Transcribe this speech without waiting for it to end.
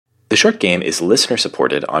The Short Game is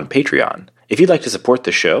listener-supported on Patreon. If you'd like to support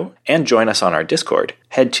the show and join us on our Discord,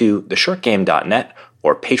 head to theshortgame.net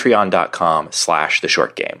or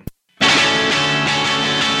patreon.com/theshortgame.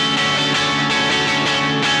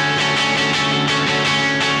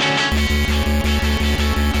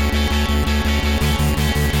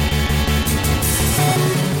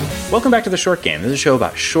 Welcome back to The Short Game. This is a show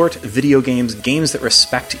about short video games, games that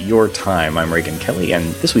respect your time. I'm Reagan Kelly, and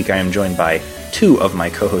this week I am joined by two of my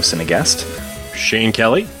co-hosts and a guest. Shane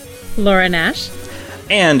Kelly. Laura Nash.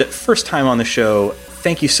 And first time on the show,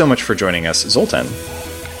 thank you so much for joining us, Zoltan.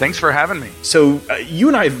 Thanks for having me. So, you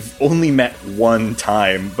and I have only met one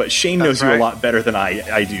time, but Shane knows you a lot better than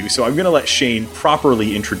I do, so I'm going to let Shane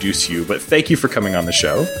properly introduce you, but thank you for coming on the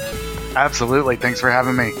show. Absolutely. Thanks for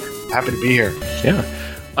having me. Happy to be here. Yeah.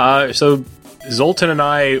 So Zoltan and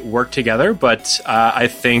I work together, but I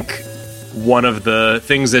think one of the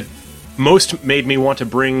things that most made me want to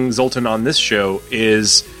bring Zoltan on this show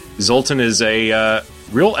is Zoltan is a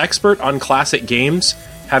real expert on classic games,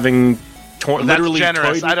 having literally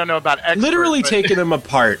generous. I don't know about expert, literally taken them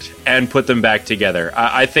apart and put them back together.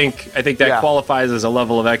 I think that qualifies as a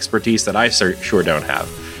level of expertise that I sure don't have.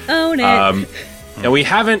 Own it. And we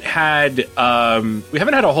haven't had a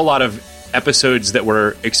whole lot of episodes that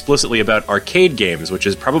were explicitly about arcade games, which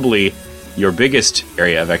is probably your biggest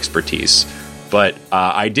area of expertise. But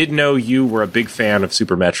I did know you were a big fan of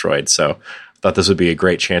Super Metroid, so I thought this would be a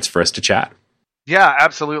great chance for us to chat. Yeah,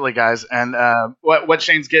 absolutely, guys. And what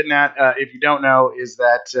Shane's getting at, if you don't know, is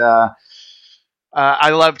that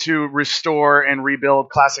I love to restore and rebuild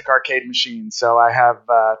classic arcade machines. So I have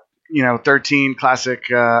 13 classic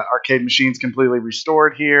arcade machines completely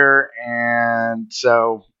restored here. And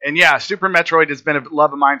Super Metroid has been a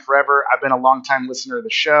love of mine forever. I've been a long-time listener of the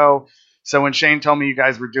show. So when Shane told me you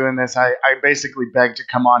guys were doing this, I basically begged to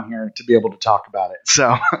come on here to be able to talk about it.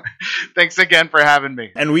 So thanks again for having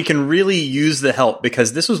me. And we can really use the help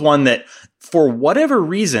because this was one that, for whatever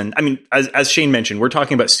reason, I mean, as Shane mentioned, we're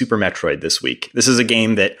talking about Super Metroid this week. This is a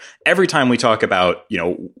game that every time we talk about,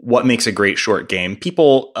 what makes a great short game,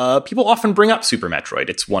 people often bring up Super Metroid.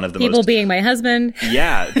 It's one of the people being my husband.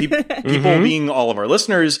 Yeah, people being all of our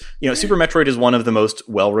listeners. Super Metroid is one of the most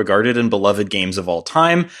well-regarded and beloved games of all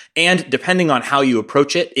time. And depending on how you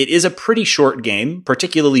approach it, it is a pretty short game,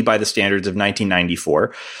 particularly by the standards of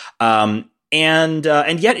 1994. And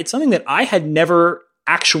yet it's something that I had never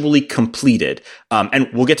actually completed. And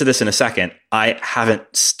we'll get to this in a second. I haven't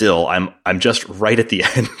still. I'm just right at the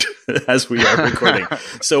end as we are recording.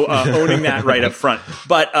 So owning that right up front.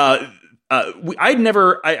 But I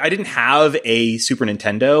didn't have a Super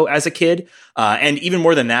Nintendo as a kid. And even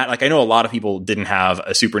more than that, I know a lot of people didn't have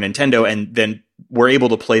a Super Nintendo and then were able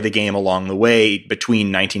to play the game along the way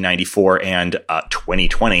between 1994 and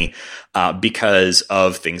 2020 because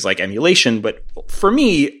of things like emulation. But for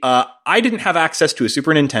me, I didn't have access to a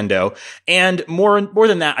Super Nintendo. And more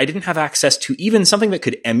than that, I didn't have access to even something that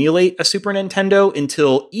could emulate a Super Nintendo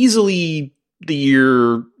until easily the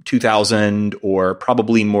year 2000, or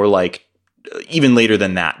probably more like even later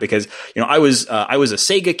than that, because I was a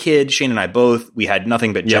Sega kid. Shane and I both. We had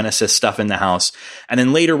nothing but Genesis stuff in the house, and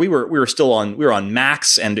then later we were on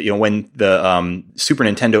Macs, and when the Super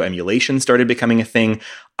Nintendo emulation started becoming a thing,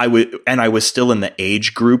 I was still in the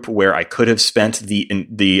age group where I could have spent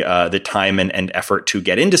the time and effort to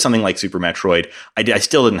get into something like Super Metroid. I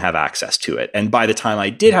still didn't have access to it, and by the time I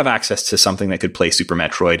did have access to something that could play Super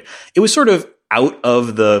Metroid, it was sort of out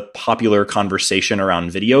of the popular conversation around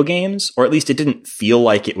video games, or at least it didn't feel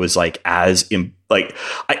like it was it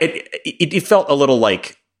felt a little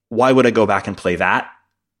like, why would I go back and play that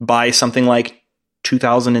by something like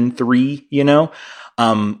 2003,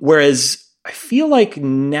 whereas I feel like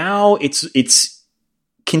now it's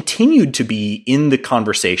continued to be in the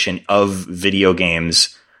conversation of video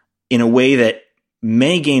games in a way that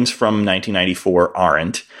many games from 1994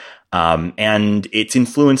 aren't. And it's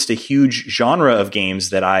influenced a huge genre of games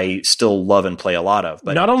that I still love and play a lot of.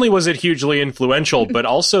 But not only was it hugely influential, but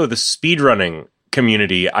also the speedrunning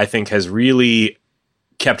community, I think, has really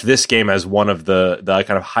kept this game as one of the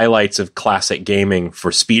kind of highlights of classic gaming for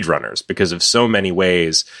speedrunners, because of so many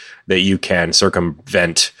ways that you can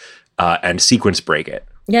circumvent and sequence break it.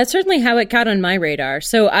 Yeah, it's certainly how it got on my radar.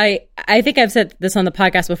 So I think I've said this on the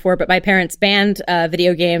podcast before, but my parents banned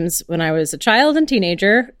video games when I was a child and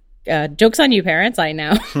teenager. Joke's on you, parents. I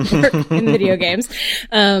now work in video games.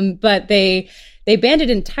 But they banned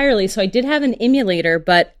it entirely. So I did have an emulator,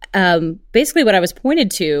 but basically what I was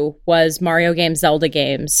pointed to was Mario games, Zelda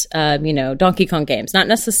games, Donkey Kong games, not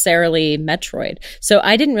necessarily Metroid. So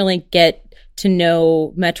I didn't really get to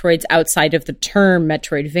know Metroids outside of the term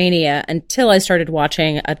Metroidvania until I started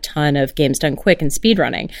watching a ton of games done quick and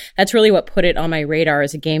speedrunning. That's really what put it on my radar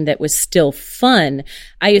as a game that was still fun.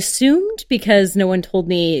 I assumed, because no one told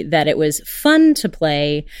me that it was fun to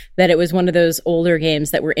play, that it was one of those older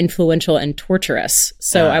games that were influential and torturous.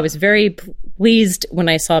 So I was very pleased when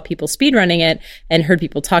I saw people speedrunning it and heard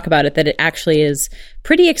people talk about it, that it actually is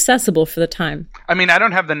pretty accessible for the time. I mean, I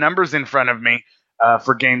don't have the numbers in front of me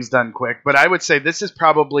for games done quick, but I would say this has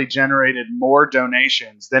probably generated more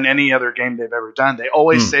donations than any other game they've ever done. They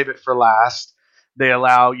always save it for last. They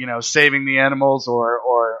allow, saving the animals or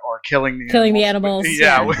killing the animals.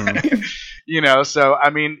 Yeah. So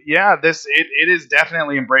I mean, yeah, it is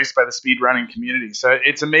definitely embraced by the speedrunning community. So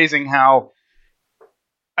it's amazing how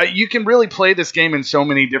you can really play this game in so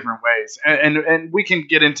many different ways, and we can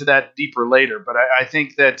get into that deeper later. But I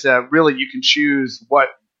think that really you can choose what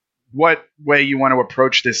way you want to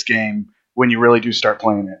approach this game when you really do start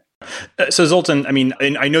playing it. So Zoltan, I mean,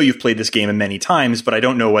 I know you've played this game many times, but I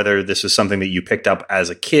don't know whether this is something that you picked up as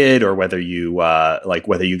a kid or whether you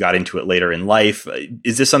whether you got into it later in life.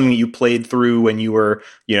 Is this something that you played through when you were,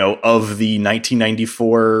 of the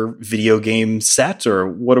 1994 video game set, or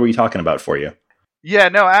what are we talking about for you? Yeah,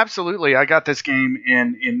 no, absolutely. I got this game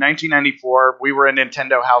in 1994. We were a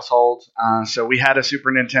Nintendo household, so we had a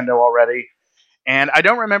Super Nintendo already. And I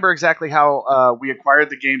don't remember exactly how we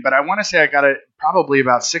acquired the game, but I want to say I got it probably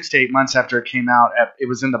about 6 to 8 months after it came out. It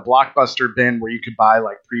was in the Blockbuster bin where you could buy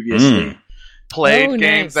like previously played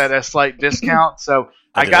games at a slight discount. So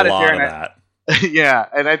I got it there. Yeah,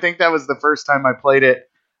 and I think that was the first time I played it.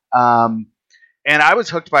 And I was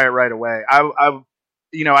hooked by it right away.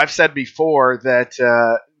 I've said before that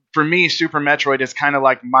for me, Super Metroid is kind of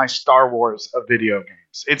like my Star Wars of video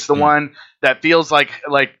games. It's the one that feels like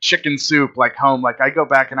chicken soup, like home. Like I go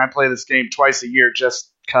back and I play this game twice a year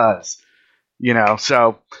just cause,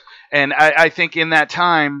 So, and I think in that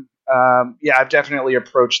time, I've definitely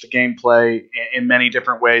approached the gameplay in many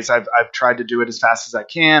different ways. I've tried to do it as fast as I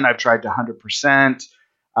can. I've tried to 100%.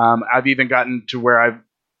 I've even gotten to where I've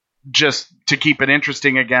just to keep it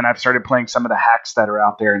interesting again. I've started playing some of the hacks that are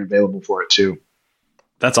out there and available for it too.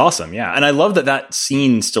 That's awesome. Yeah. And I love that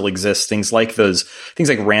scene still exists. Things like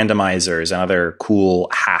randomizers and other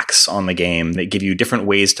cool hacks on the game that give you different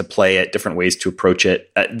ways to play it, different ways to approach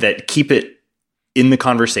it, that keep it in the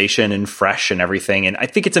conversation and fresh and everything. And I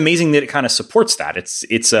think it's amazing that it kind of supports that.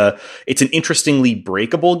 It's an interestingly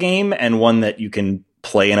breakable game and one that you can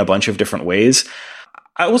play in a bunch of different ways.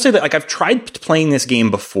 I will say that I've tried playing this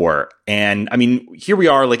game before, and I mean, here we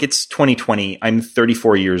are, it's 2020. I'm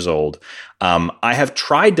 34 years old. I have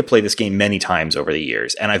tried to play this game many times over the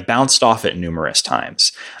years, and I've bounced off it numerous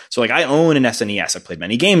times. So I own an SNES. I've played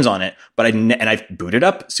many games on it, but I've booted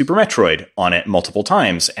up Super Metroid on it multiple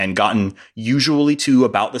times and gotten usually to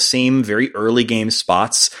about the same very early game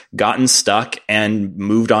spots, gotten stuck and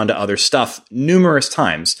moved on to other stuff numerous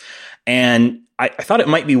times. And I thought it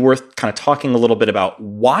might be worth kind of talking a little bit about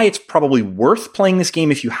why it's probably worth playing this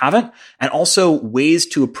game if you haven't, and also ways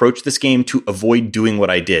to approach this game to avoid doing what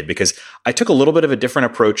I did, because I took a little bit of a different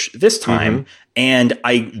approach this time, and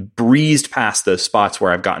I breezed past those spots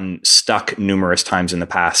where I've gotten stuck numerous times in the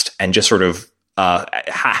past and just sort of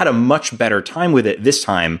had a much better time with it this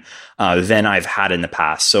time than I've had in the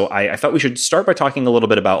past. So I thought we should start by talking a little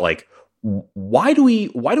bit about why do we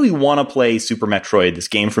want to play Super Metroid, this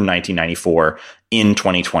game from 1994, in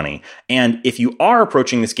 2020? And if you are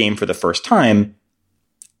approaching this game for the first time,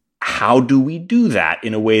 how do we do that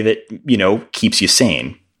in a way that, keeps you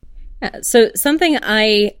sane? So something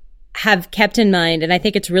I have kept in mind, and I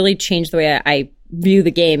think it's really changed the way I view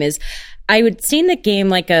the game, is I would see the game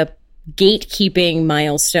like a gatekeeping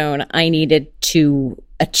milestone I needed to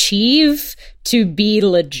achieve to be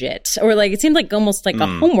legit, or it seemed like almost like a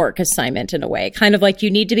homework assignment in a way, kind of like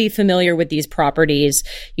you need to be familiar with these properties,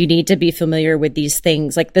 you need to be familiar with these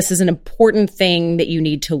things, this is an important thing that you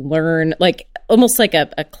need to learn, almost like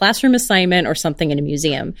a classroom assignment or something in a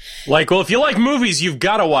museum. If you like movies, you've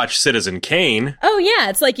got to watch Citizen Kane. Oh yeah,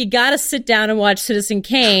 it's you got to sit down and watch Citizen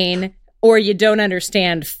Kane or you don't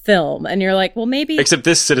understand film, and you're like, well, maybe, except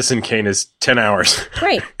this Citizen Kane is 10 hours.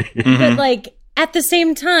 Right. But at the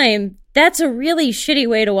same time, that's a really shitty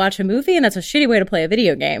way to watch a movie, and that's a shitty way to play a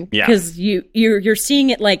video game. Yeah. Because you're seeing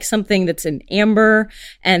it like something that's in amber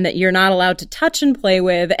and that you're not allowed to touch and play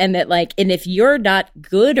with, and that and if you're not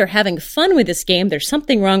good or having fun with this game, there's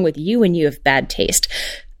something wrong with you and you have bad taste.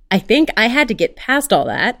 I think I had to get past all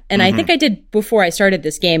that, and I think I did before I started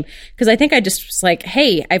this game, because I think I just was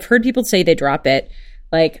hey, I've heard people say they drop it.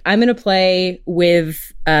 Like, I'm going to play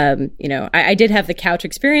with, I did have the couch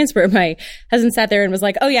experience where my husband sat there and was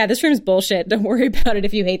like, oh yeah, this room's bullshit. Don't worry about it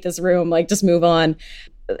if you hate this room. Like, just move on.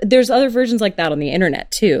 There's other versions like that on the internet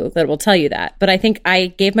too that will tell you that. But I think I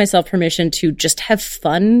gave myself permission to just have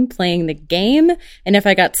fun playing the game. And if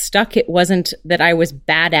I got stuck, it wasn't that I was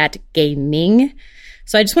bad at gaming.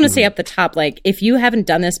 So I just want to say up the top, like, if you haven't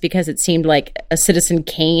done this because it seemed like a Citizen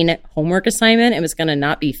Kane homework assignment, it was going to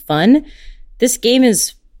not be fun. This game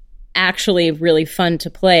is actually really fun to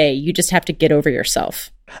play. You just have to get over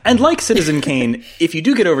yourself. And like Citizen Kane, if you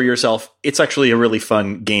do get over yourself, it's actually a really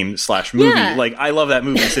fun game / movie. Yeah. Like, I love that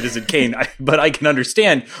movie, Citizen Kane, but I can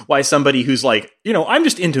understand why somebody who's like, I'm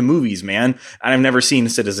just into movies, man, and I've never seen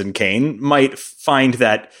Citizen Kane, might find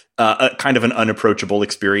that a kind of an unapproachable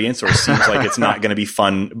experience, or seems like it's not going to be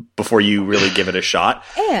fun before you really give it a shot.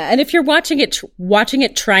 Yeah, and if you're watching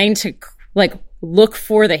it trying to, like, look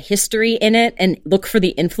for the history in it and look for the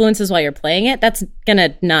influences while you're playing it, that's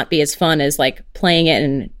gonna not be as fun as like playing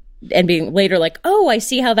it and being later like, oh, I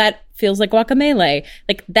see how that feels like Guacamelee.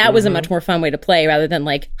 Like, that was a much more fun way to play rather than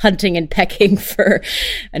like hunting and pecking for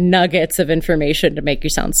nuggets of information to make you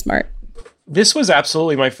sound smart. This was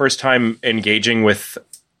absolutely my first time engaging with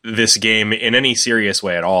this game in any serious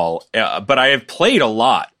way at all. But I have played a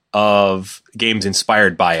lot of games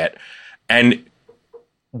inspired by it. And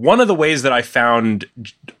one of the ways that I found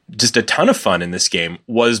just a ton of fun in this game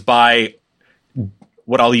was by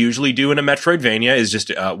what I'll usually do in a Metroidvania is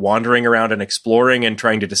just wandering around and exploring and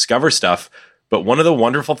trying to discover stuff. But one of the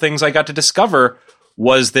wonderful things I got to discover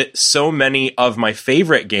was that so many of my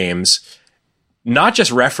favorite games not just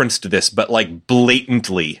referenced this, but like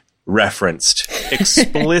blatantly referenced,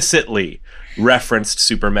 explicitly referenced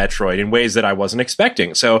Super Metroid in ways that I wasn't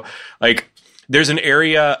expecting. So, like, there's an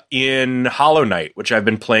area in Hollow Knight, which I've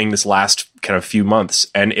been playing this last kind of few months,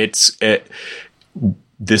 and it's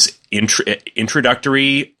this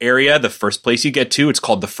introductory area. The first place you get to, it's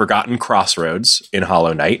called the Forgotten Crossroads in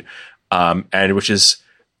Hollow Knight, and which is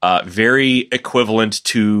very equivalent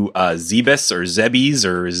to Zebes or Zebes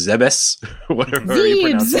or Zebes, whatever you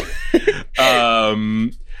pronounce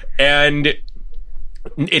it. And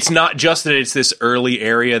it's not just that it's this early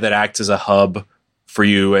area that acts as a hub for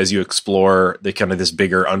you as you explore the kind of this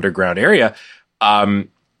bigger underground area.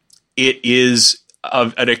 It is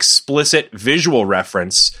an explicit visual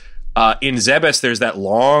reference. In Zebes, there's that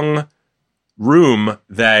long room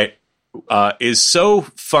that is so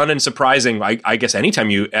fun and surprising. I guess anytime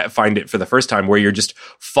you find it for the first time, where you're just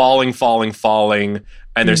falling,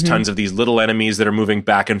 and there's tons of these little enemies that are moving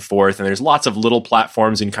back and forth, and there's lots of little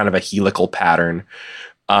platforms in kind of a helical pattern.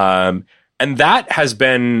 And that has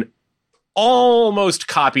been almost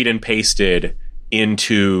copied and pasted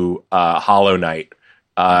into Hollow Knight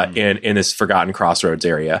in this Forgotten Crossroads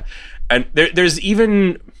area. And there's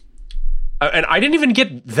even... and I didn't even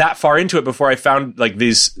get that far into it before I found like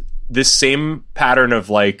this same pattern of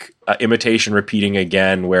like imitation repeating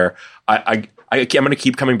again, where I'm going to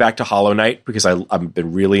keep coming back to Hollow Knight because I've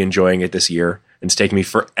been really enjoying it this year. And it's taken me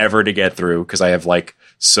forever to get through because I have like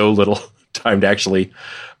so little time to actually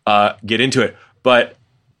get into it. But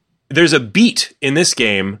there's a beat in this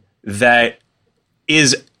game that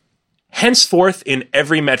is henceforth in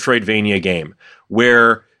every Metroidvania game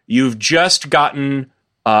where you've just gotten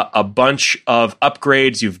a bunch of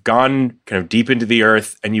upgrades, you've gone kind of deep into the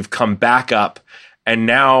earth, and you've come back up, and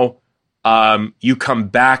now you come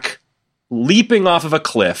back leaping off of a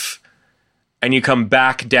cliff, and you come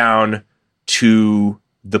back down to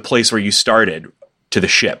the place where you started, to the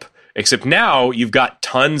ship. Except now you've got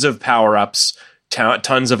tons of power-ups,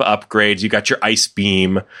 tons of upgrades. You got your ice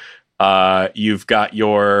beam. You've got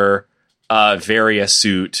your Varia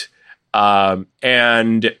suit,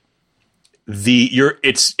 and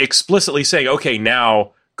it's explicitly saying, okay,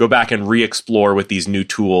 now go back and re-explore with these new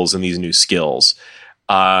tools and these new skills.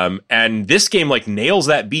 And this game like nails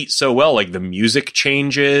that beat so well. Like the music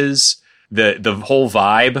changes, the whole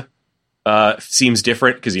vibe seems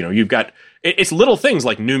different because you've got it's little things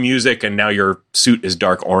like new music and now your suit is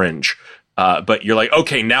dark orange. But you're like,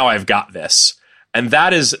 okay, now I've got this. And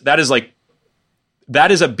that is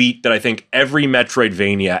a beat that I think every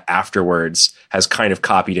Metroidvania afterwards has kind of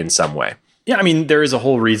copied in some way. Yeah, I mean, there is a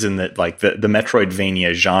whole reason that like the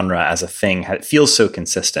Metroidvania genre as a thing feels so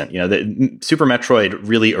consistent. Super Metroid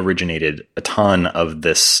really originated a ton of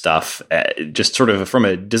this stuff, just sort of from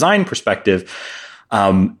a design perspective.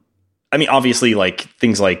 I mean, obviously, like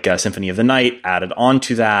things like Symphony of the Night added on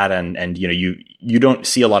to that, and you don't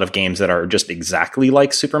see a lot of games that are just exactly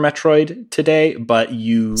like Super Metroid today, but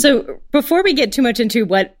you. So before we get too much into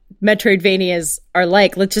what Metroidvanias are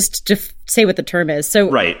like, let's just say what the term is. So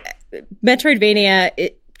right. Metroidvania,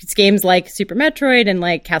 it's games like Super Metroid and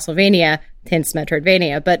like Castlevania, hence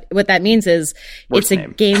Metroidvania. But what that means is it's a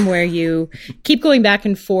game where you keep going back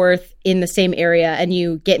and forth in the same area and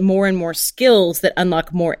you get more and more skills that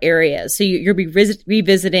unlock more areas. So you're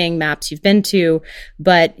revisiting maps you've been to,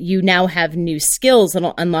 but you now have new skills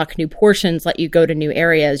that'll unlock new portions, let you go to new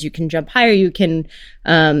areas. You can jump higher. You can,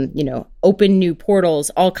 open new portals,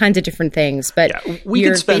 all kinds of different things. But we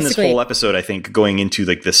could spend this whole episode, I think, going into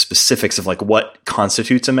like the specifics of like what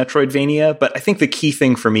constitutes a Metroidvania. But I think the key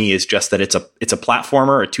thing for me is just that it's a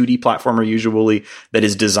platformer, a 2D platformer usually, that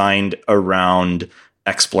is designed around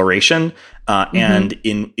exploration, and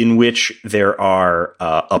in which there are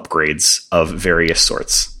upgrades of various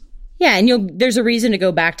sorts. Yeah, and there's a reason to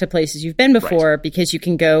go back to places you've been before because you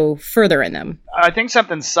can go further in them. I think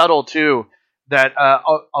something subtle too that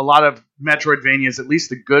a lot of Metroidvanias, at least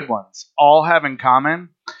the good ones, all have in common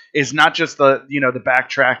is not just the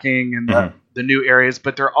backtracking and the new areas,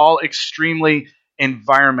 but they're all extremely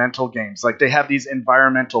environmental games. Like they have these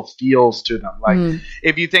environmental feels to them. Like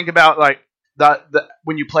if you think about like the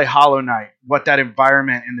when you play Hollow Knight, what that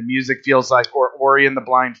environment and the music feels like, or Ori and the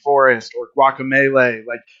Blind Forest, or Guacamelee,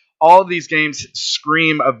 like all of these games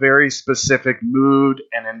scream a very specific mood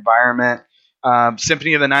and environment.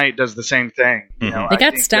 Symphony of the Night does the same thing. You know, they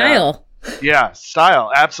got style.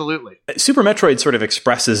 Style, absolutely. Super Metroid sort of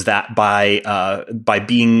expresses that by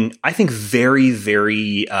being, I think, very,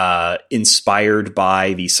 very inspired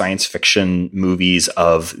by the science fiction movies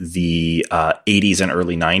of the 80s and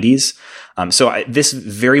early 90s. This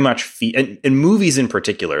very much, and movies in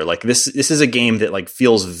particular, like this is a game that like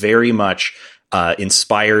feels very much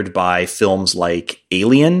inspired by films like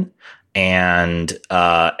Alien. And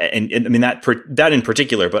I mean that in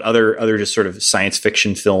particular, but other just sort of science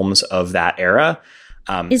fiction films of that era.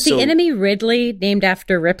 Is the enemy Ridley named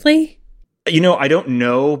after Ripley? I don't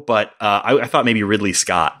know, but I thought maybe Ridley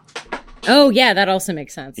Scott. Oh yeah, that also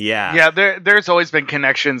makes sense. Yeah. There's always been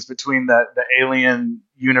connections between the Alien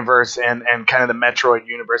universe and kind of the Metroid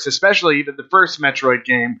universe, especially even the first Metroid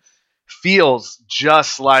game feels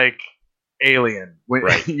just like Alien,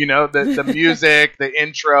 right. The music, the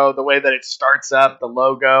intro, the way that it starts up, the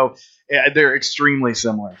logo, they're extremely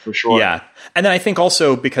similar for sure. Yeah. And then I think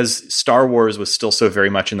also because Star Wars was still so very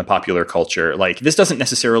much in the popular culture, like this doesn't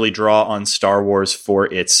necessarily draw on Star Wars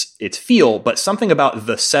for its feel, but something about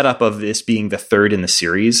the setup of this being the third in the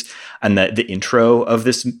series and the intro of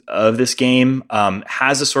this game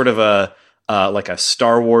has a sort of like a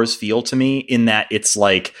Star Wars feel to me, in that it's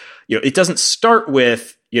like, it doesn't start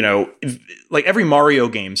with, like every Mario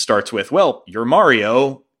game starts with, well, you're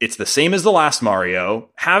Mario. It's the same as the last Mario.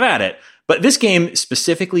 Have at it. But this game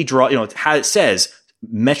specifically it says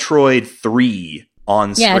Metroid 3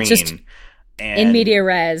 on screen. It's just in media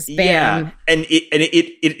res. Bam. Yeah. And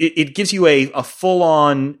it gives you a full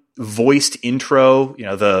on voiced intro.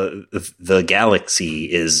 The galaxy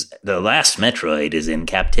is, the last Metroid is in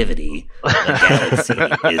captivity. The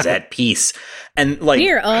galaxy is at peace. And like,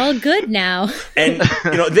 we're all good now. And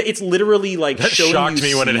it's literally like that shocked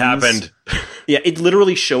me when it happened. Yeah, it's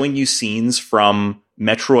literally showing you scenes from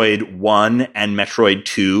Metroid 1 and Metroid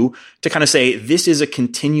 2 to kind of say this is a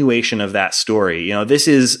continuation of that story. This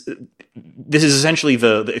is essentially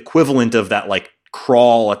the equivalent of that like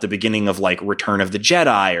crawl at the beginning of like Return of the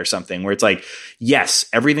Jedi or something, where it's like, yes,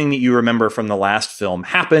 everything that you remember from the last film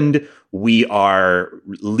happened. We are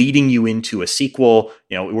leading you into a sequel.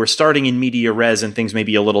 We're starting in media res and things may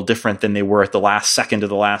be a little different than they were at the last second of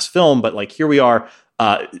the last film. But like, here we are.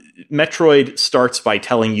 Metroid starts by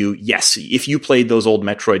telling you, yes, if you played those old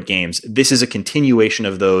Metroid games, this is a continuation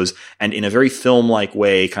of those, and in a very film-like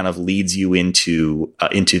way kind of leads you into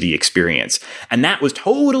the experience. And that was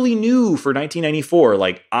totally new for 1994.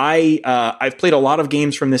 Like I've played a lot of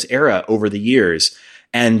games from this era over the years,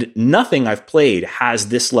 and nothing I've played has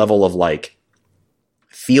this level of like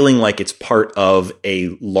feeling like it's part of a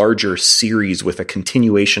larger series with a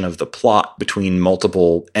continuation of the plot between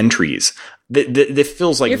multiple entries. That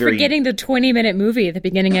feels like you're forgetting the 20-minute movie at the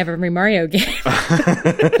beginning of every Mario game,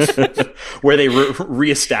 where they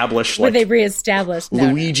reestablish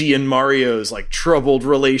Luigi and Mario's like troubled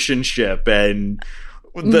relationship and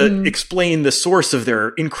explain the source of their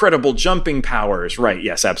incredible jumping powers. Right?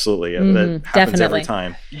 Yes, absolutely. That happens every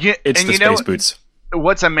time. Yeah, it's the space boots.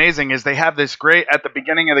 What's amazing is they have this great, at the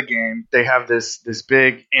beginning of the game, they have this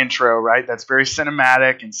big intro, right? That's very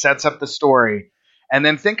cinematic and sets up the story. And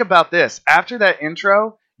then think about this. After that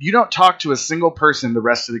intro, you don't talk to a single person the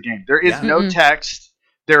rest of the game. There is no text.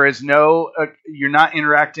 There is no, you're not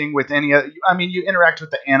interacting with any other, you interact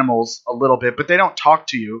with the animals a little bit, but they don't talk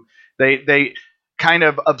to you. They kind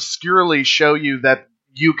of obscurely show you that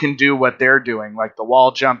you can do what they're doing, like the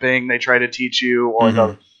wall jumping they try to teach you, or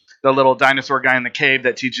the little dinosaur guy in the cave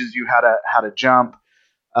that teaches you how to jump,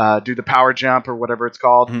 do the power jump or whatever it's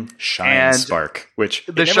called. Shine spark, which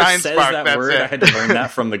the never shine says spark. That That's word. it. I had to learn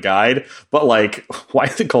that from the guide. But like, why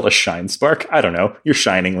is it called a shine spark? I don't know. You're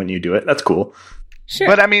shining when you do it. That's cool. Sure.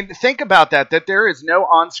 But I mean, think about that there is no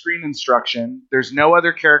on-screen instruction. There's no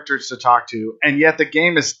other characters to talk to. And yet the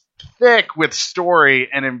game is thick with story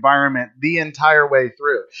and environment the entire way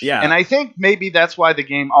through. Yeah. And I think maybe that's why the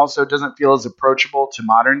game also doesn't feel as approachable to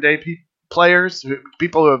modern day players,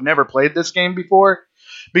 people who have never played this game before,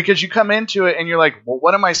 because you come into it and you're like, well,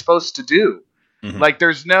 what am I supposed to do? Like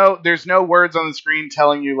there's no words on the screen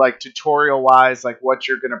telling you, like, tutorial wise, like what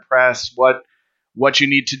you're going to press, what you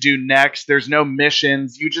need to do next. There's no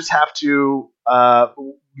missions. You just have to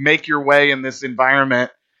make your way in this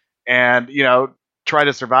environment and, try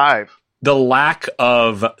to survive. The lack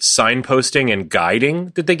of signposting and guiding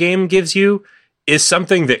that the game gives you is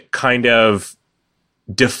something that kind of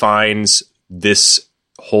defines this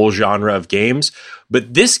whole genre of games.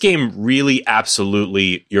 But this game really,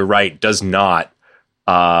 absolutely, you're right, does not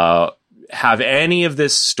have any of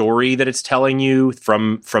this story that it's telling you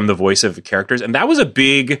from the voice of the characters. And that was a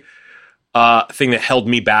big thing that held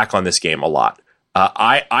me back on this game a lot.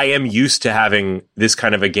 I am used to having this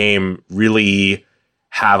kind of a game really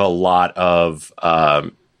have a lot of,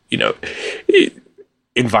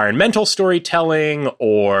 environmental storytelling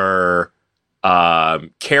or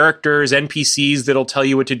characters, NPCs that'll tell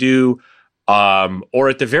you what to do. Or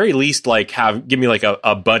at the very least, like give me like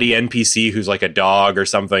a buddy NPC who's like a dog or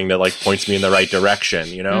something that like points me in the right direction,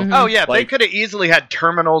 Oh yeah, they Like- could have easily had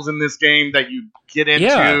terminals in this game that you get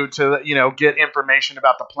into to get information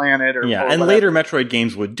about the planet or Yeah, or and whatever. later Metroid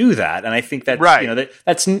games would do that, and I think that's Right.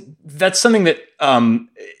 that's something that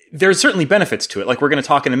there's certainly benefits to it. Like we're going to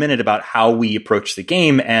talk in a minute about how we approach the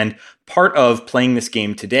game, and part of playing this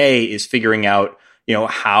game today is figuring out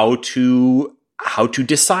how to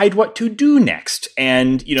decide what to do next.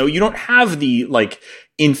 And you don't have the like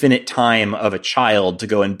infinite time of a child to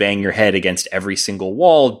go and bang your head against every single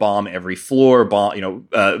wall, bomb every floor,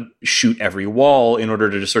 shoot every wall in order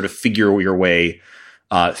to just sort of figure your way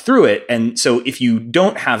through it. And so if you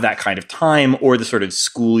don't have that kind of time or the sort of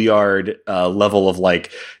schoolyard level of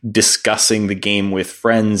like discussing the game with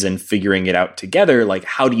friends and figuring it out together, like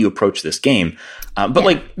how do you approach this game?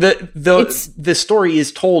 Like the story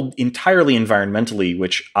is told entirely environmentally,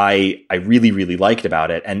 which I really, really liked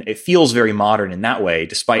about it. And it feels very modern in that way,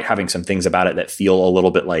 despite having some things about it that feel a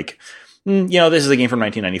little bit like, this is a game from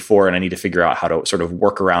 1994 and I need to figure out how to sort of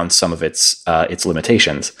work around some of its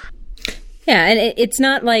limitations. Yeah, and it's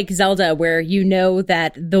not like Zelda where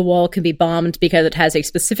that the wall can be bombed because it has a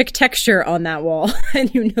specific texture on that wall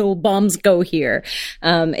and bombs go here.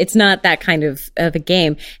 It's not that kind of a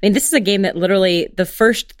game. I mean, this is a game that literally the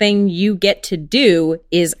first thing you get to do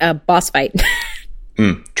is a boss fight.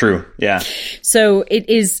 True, yeah. So it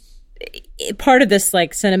is part of this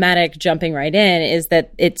like cinematic jumping right in is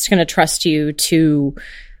that it's going to trust you to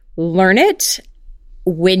learn it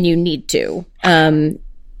when you need to.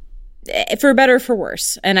 For better or for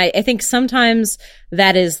worse. And I think sometimes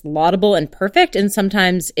that is laudable and perfect, and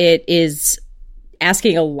sometimes it is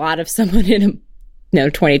asking a lot of someone in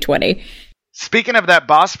 2020. Speaking of that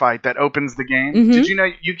boss fight that opens the game, did you know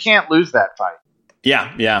you can't lose that fight?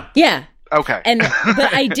 Yeah. Okay.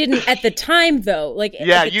 But I didn't at the time though. Like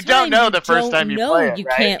yeah, at the you time, don't know the first time you play it, you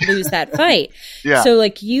right? can't lose that fight. Yeah. So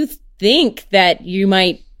like you think that you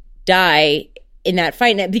might die in that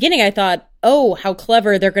fight. And at the beginning I thought, oh, how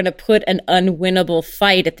clever, they're going to put an unwinnable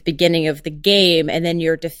fight at the beginning of the game, and then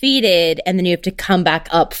you're defeated, and then you have to come back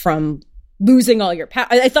up from losing all your power.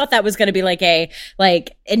 I thought that was going to be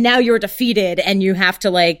and now you're defeated, and you have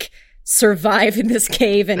to survive in this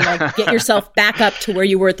cave and get yourself back up to where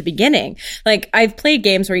you were at the beginning. Like I've played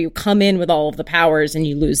games where you come in with all of the powers and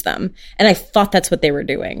you lose them, and I thought that's what they were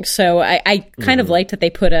doing. So I kind of liked that they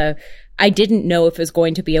put I didn't know if it was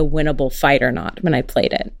going to be a winnable fight or not when I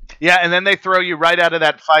played it. Yeah, and then they throw you right out of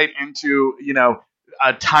that fight into,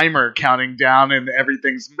 a timer counting down and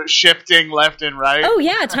everything's shifting left and right. Oh,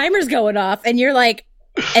 yeah, timer's going off. And you're like,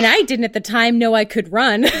 and I didn't at the time know I could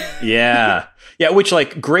run. Yeah. Yeah, which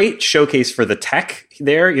great showcase for the tech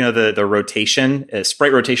there. The rotation,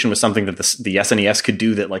 sprite rotation was something that the SNES could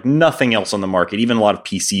do that nothing else on the market. Even a lot of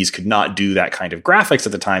PCs could not do that kind of graphics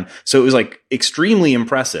at the time. So it was extremely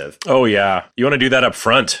impressive. Oh yeah, you want to do that up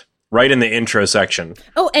front, right in the intro section.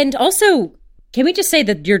 Oh, and also, can we just say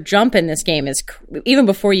that your jump in this game is, even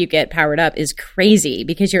before you get powered up, is crazy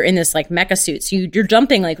because you're in this mecha suit. So you're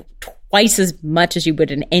jumping twice as much as you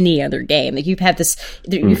would in any other game. Like, you've had this,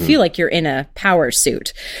 you feel like you're in a power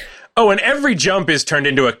suit. Oh, and every jump is turned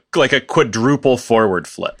into a quadruple forward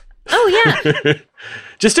flip. Oh, yeah.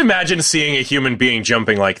 Just imagine seeing a human being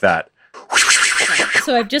jumping like that.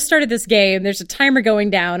 So I've just started this game. There's a timer going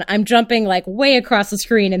down. I'm jumping like way across the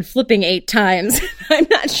screen and flipping 8 times. I'm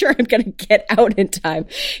not sure I'm going to get out in time.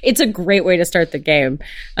 It's a great way to start the game.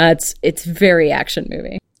 It's very action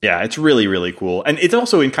movie. Yeah, it's really, really cool. And it's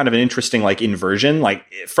also in kind of an interesting, like, inversion,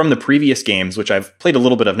 like, from the previous games, which I've played a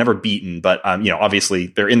little bit. I've never beaten, but, obviously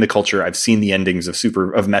they're in the culture. I've seen the endings of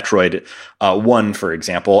Metroid 1, for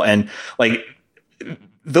example. And, like,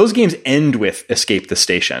 those games end with Escape the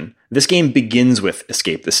Station. This game begins with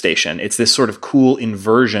Escape the Station. It's this sort of cool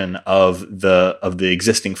inversion of the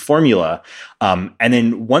existing formula. And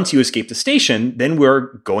then once you escape the station, then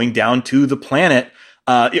we're going down to the planet.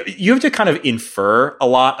 You have to kind of infer a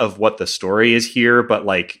lot of what the story is here, but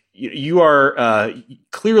like you are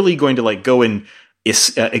clearly going to like go and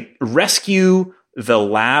rescue the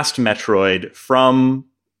last Metroid from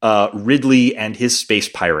Ridley and his space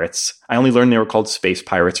pirates. I only learned they were called space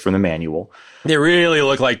pirates from the manual. They really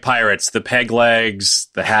look like pirates. The peg legs,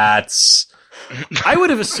 the hats. I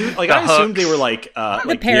would have assumed, like, I assumed they were like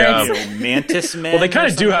parrots. mantis men. Well, they kind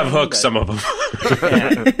of do have hooks, some of them.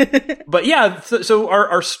 Yeah. But yeah, so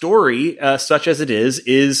our story, such as it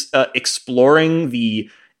is exploring the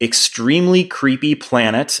extremely creepy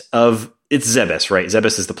planet of, it's Zebes, right?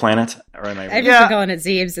 Zebes is the planet. Or am I I've just been calling it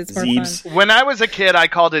Zeebs. It's more Zeebs. fun. When I was a kid, I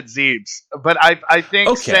called it Zeebs, but I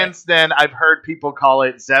think since then I've heard people call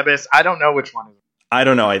it Zebes. I don't know which one it is. I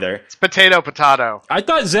don't know either. It's potato. I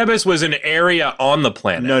thought Zebes was an area on the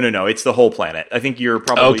planet. No. It's the whole planet. I think you're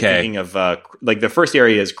probably thinking of like the first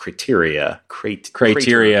area is Crateria.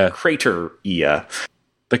 Crateria. Crateria.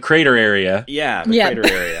 The crater area. Yeah, the crater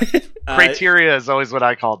area. Crateria is always what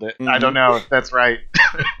I called it. I don't know if that's right.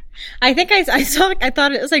 I think I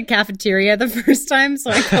thought it was like cafeteria the first time,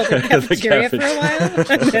 so I called it cafeteria for a while.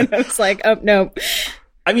 And then I was like, oh, no.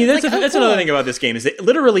 I mean, that's another thing about this game is that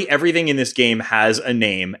literally everything in this game has a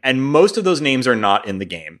name, and most of those names are not in the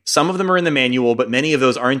game. Some of them are in the manual, but many of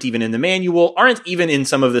those aren't even in the manual, aren't even in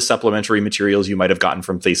some of the supplementary materials you might have gotten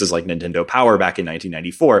from places like Nintendo Power back in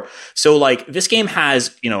 1994. So, like, this game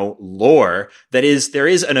has, lore there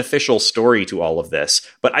is an official story to all of this,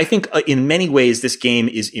 but I think in many ways this game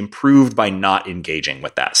is improved by not engaging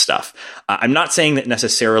with that stuff. I'm not saying that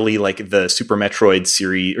necessarily, like, the Super Metroid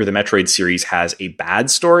series or the Metroid series has a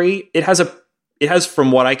bad story. It has,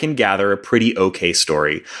 from what I can gather, a pretty okay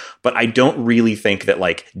story, but I don't really think that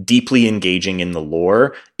like deeply engaging in the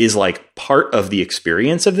lore is like part of the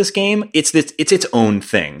experience of this game. It's its own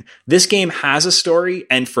thing. This game has a story,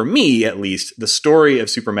 and for me, at least, the story of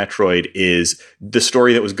Super Metroid is the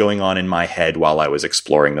story that was going on in my head while I was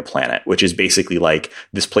exploring the planet, which is basically like,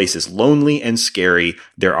 this place is lonely and scary.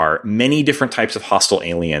 There are many different types of hostile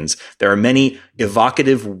aliens. There are many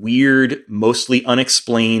evocative, weird, mostly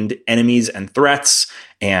unexplained enemies and threats,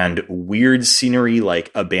 and weird scenery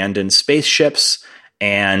like abandoned spaceships.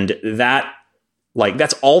 And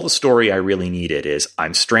that's all the story I really needed is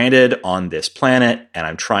I'm stranded on this planet and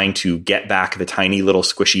I'm trying to get back the tiny little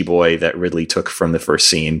squishy boy that Ridley took from the first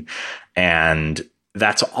scene. And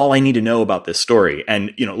that's all I need to know about this story.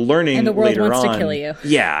 And, learning and the world later wants on, to kill you.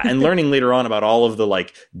 yeah. And learning later on about all of the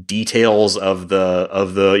like details of the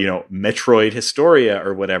Metroid Historia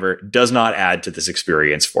or whatever does not add to this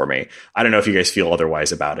experience for me. I don't know if you guys feel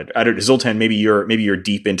otherwise about it. Zoltan, maybe you're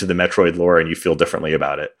deep into the Metroid lore and you feel differently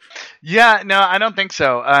about it. Yeah, no, I don't think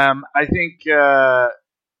so. I think, I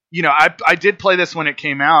did play this when it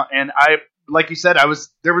came out, and like you said, I was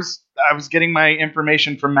getting my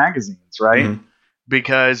information from magazines, right? Mm-hmm.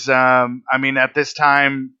 Because, at this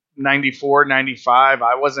time, 94, 95,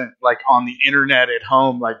 I wasn't like on the internet at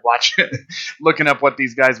home, like watching, looking up what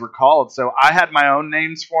these guys were called. So I had my own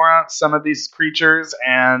names for some of these creatures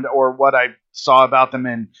or what I saw about them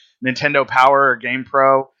in Nintendo Power or Game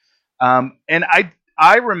Pro. And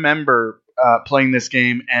I remember playing this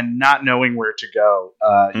game and not knowing where to go,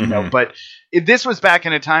 but this was back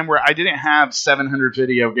in a time where I didn't have 700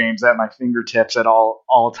 video games at my fingertips at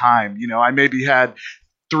all time. I maybe had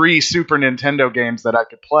 3 Super Nintendo games that I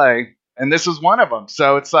could play, and this was one of them.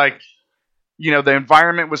 So it's like, the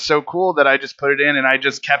environment was so cool that I just put it in and I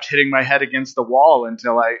just kept hitting my head against the wall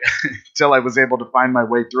until I was able to find my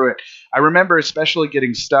way through it. I remember especially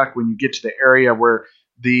getting stuck when you get to the area where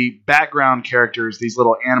the background characters, these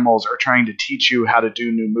little animals, are trying to teach you how to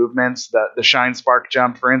do new movements, the Shine Spark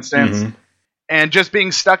jump, for instance. Mm-hmm. and just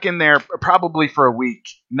being stuck in there probably for a week,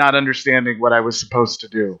 not understanding what I was supposed to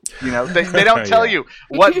do. They don't tell you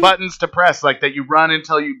what buttons to press, like that you run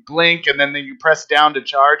until you blink and then you press down to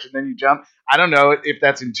charge and then you jump. I don't know if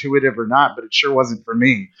that's intuitive or not, but it sure wasn't for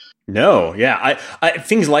me. No, yeah, I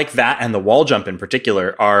things like that and the wall jump in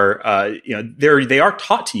particular are, they are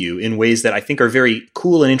taught to you in ways that I think are very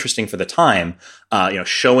cool and interesting for the time.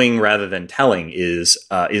 Showing rather than telling is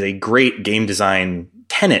a great game design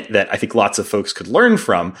tenet that I think lots of folks could learn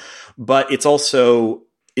from, but it's also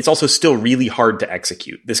still really hard to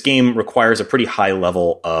execute. This game requires a pretty high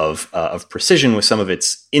level of precision with some of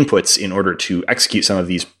its inputs in order to execute some of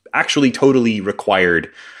these actually totally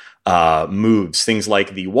required moves. Things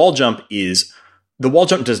like the wall jump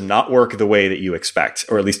does not work the way that you expect,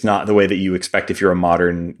 or at least not the way that you expect if you're a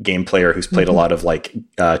modern game player who's played a lot of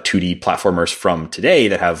 2D platformers from today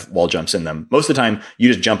that have wall jumps in them. Most of the time, you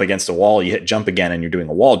just jump against a wall, you hit jump again, and you're doing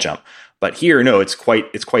a wall jump. But here, no, it's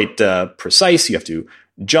quite precise. You have to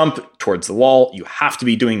jump towards the wall. You have to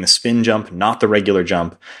be doing the spin jump, not the regular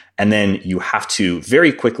jump, and then you have to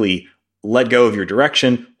very quickly let go of your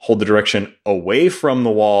direction, hold the direction away from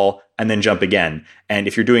the wall, and then jump again. And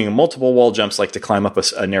if you're doing multiple wall jumps, like to climb up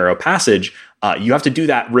a narrow passage, you have to do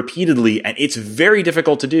that repeatedly, and it's very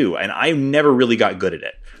difficult to do. And I never really got good at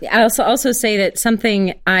it. I also say that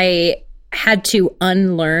something I had to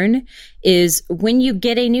unlearn is when you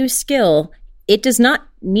get a new skill, it does not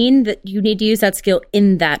mean that you need to use that skill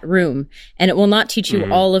in that room, and it will not teach you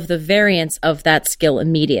all of the variants of that skill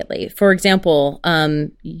immediately. For example,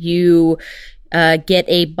 you get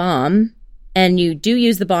a bomb and you do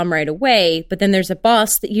use the bomb right away, but then there's a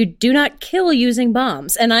boss that you do not kill using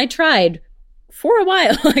bombs. And I tried for a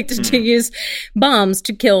while to use bombs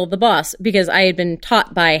to kill the boss, because I had been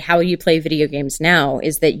taught by how you play video games now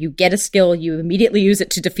is that you get a skill, you immediately use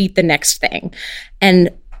it to defeat the next thing.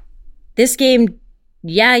 And this game,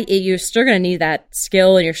 you're still going to need that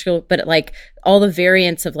skill and your skill, but all the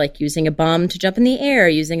variants of using a bomb to jump in the air,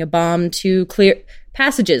 using a bomb to clear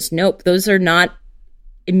passages. Nope, those are not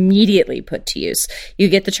immediately put to use. You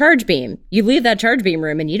get the charge beam. You leave that charge beam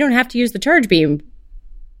room and you don't have to use the charge beam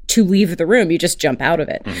to leave the room. You just jump out of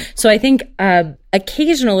it. So I think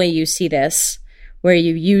occasionally you see this where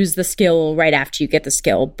you use the skill right after you get the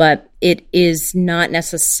skill, but it is not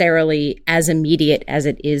necessarily as immediate as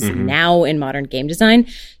it is now in modern game design.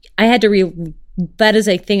 I had to that is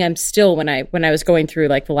a thing I'm still, when I was going through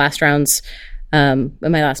the last rounds, in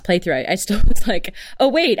my last playthrough, I still was oh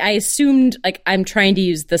wait, I assumed I'm trying to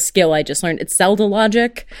use the skill I just learned. It's Zelda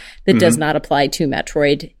logic that does not apply to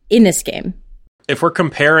Metroid in this game. If we're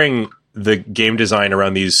comparing the game design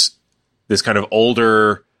around this kind of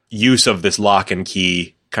older use of this lock and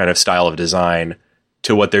key kind of style of design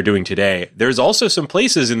to what they're doing today, there's also some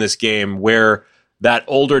places in this game where that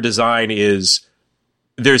older design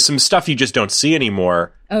there's some stuff you just don't see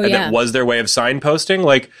anymore. That was their way of signposting.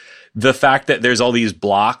 Like the fact that there's all these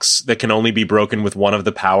blocks that can only be broken with one of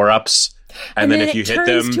the power-ups. And then if you hit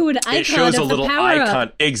them, it shows a little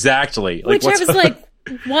icon. Exactly. Which I was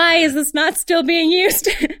why is this not still being used?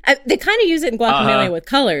 They kind of use it in Guacamelee with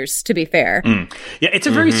colors, to be fair. Yeah, it's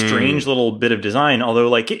a very strange little bit of design,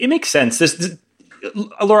 although it makes sense. This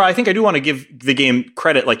Laura, I think I do want to give the game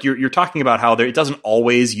credit. You're talking about how it doesn't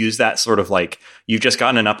always use that sort of you've just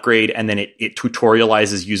gotten an upgrade and then it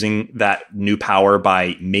tutorializes using that new power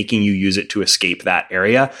by making you use it to escape that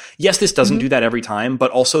area. Yes, this doesn't do that every time,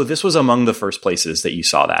 but also this was among the first places that you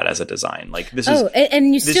saw that as a design.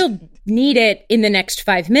 And you still need it in the next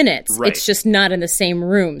 5 minutes. Right. It's just not in the same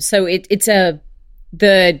room. So it's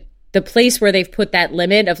the place where they've put that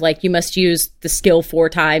limit of you must use the skill 4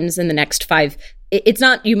 times in the next 5. It's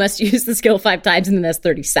not you must use the skill 5 times in the next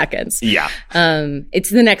 30 seconds. Yeah. It's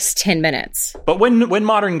the next 10 minutes. But when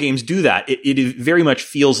modern games do that, it very much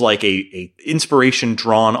feels like a inspiration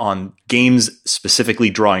drawn on games specifically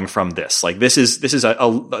drawing from this. This is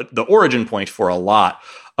the origin point for a lot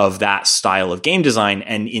of that style of game design.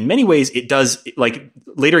 And in many ways it does,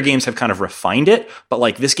 later games have kind of refined it,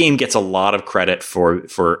 but this game gets a lot of credit for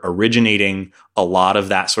originating a lot of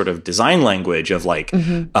that sort of design language of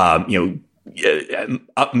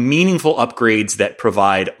meaningful upgrades that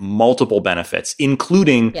provide multiple benefits,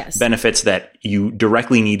 including benefits that you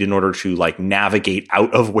directly need in order to navigate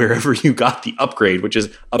out of wherever you got the upgrade, which is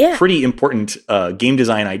a pretty important game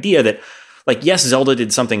design idea that yes, Zelda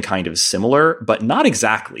did something kind of similar, but not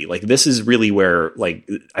exactly. This is really where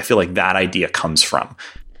I feel that idea comes from.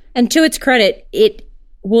 And to its credit, it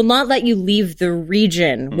will not let you leave the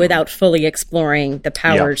region without fully exploring the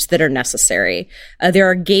powers that are necessary. There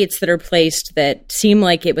are gates that are placed that seem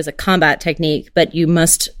like it was a combat technique, but you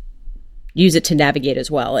must use it to navigate as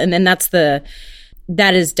well. And then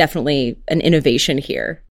that is definitely an innovation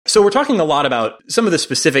here. So we're talking a lot about some of the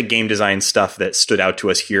specific game design stuff that stood out to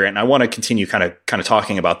us here, and I want to continue kind of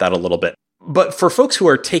talking about that a little bit. But for folks who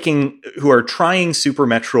are trying Super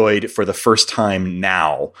Metroid for the first time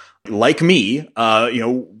now, like me,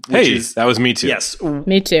 that was me too. Yes,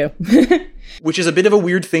 me too. Which is a bit of a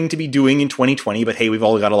weird thing to be doing in 2020, but hey, we've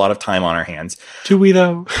all got a lot of time on our hands. Do we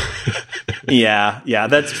though? Yeah,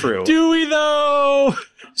 that's true. Do we though?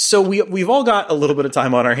 So we've all got a little bit of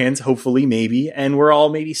time on our hands, hopefully, maybe, and we're all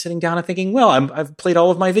maybe sitting down and thinking, well, I've played all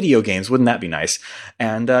of my video games. Wouldn't that be nice?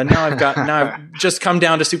 And now I've just come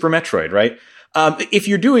down to Super Metroid, right? If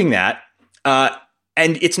you're doing that,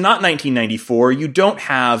 and it's not 1994, you don't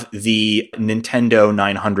have the Nintendo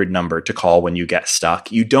 900 number to call when you get stuck.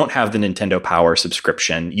 You don't have the Nintendo Power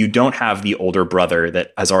subscription. You don't have the older brother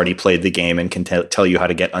that has already played the game and can tell you how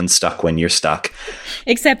to get unstuck when you're stuck.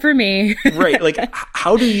 Except for me. Right. Like,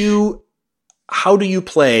 how do you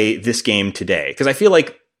play this game today? Because I feel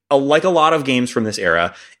like a lot of games from this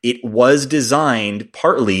era, it was designed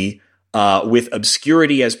partly with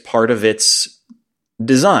obscurity as part of its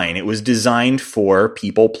design. It was designed for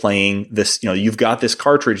people playing this. You've got this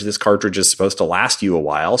cartridge. This cartridge is supposed to last you a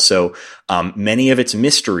while. So many of its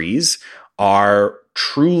mysteries are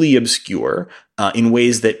truly obscure in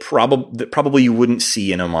ways that probably you wouldn't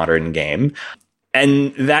see in a modern game.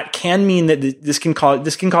 And that can mean that this can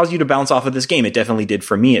cause you to bounce off of this game. It definitely did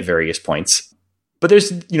for me at various points. But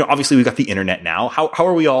there's, obviously we've got the internet now. How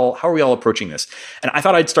are we all approaching this? And I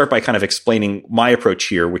thought I'd start by kind of explaining my approach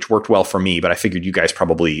here, which worked well for me, but I figured you guys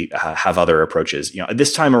probably have other approaches.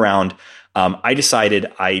 This time around, I decided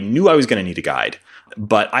I knew I was going to need a guide.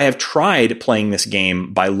 But I have tried playing this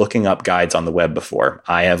game by looking up guides on the web before.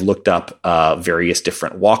 I have looked up various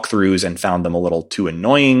different walkthroughs and found them a little too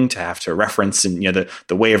annoying to have to reference. And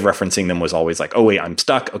the way of referencing them was always like, oh wait, I'm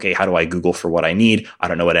stuck. Okay, how do I Google for what I need? I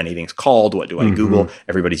don't know what anything's called. What do I Google?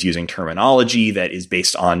 Everybody's using terminology that is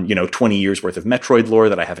based on 20 years worth of Metroid lore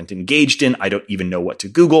that I haven't engaged in. I don't even know what to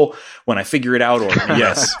Google when I figure it out. Or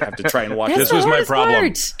yes, I have to try and watch. This was my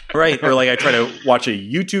problem. Right? Or like I try to watch a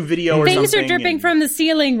YouTube video or something. Things are dripping from the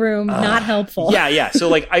ceiling room. Not helpful. Yeah. So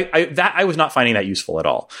like I was not finding that useful at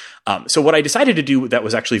all. So what I decided to do that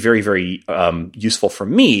was actually very, very useful for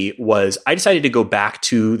me was I decided to go back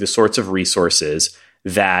to the sorts of resources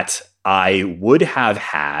that I would have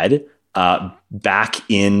had back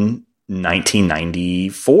in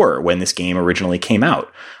 1994 when this game originally came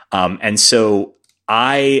out. And so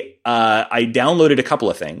I downloaded a couple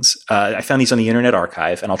of things. I found these on the Internet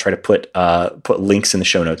Archive, and I'll try to put links in the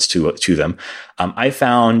show notes to them. I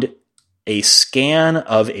found a scan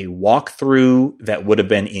of a walkthrough that would have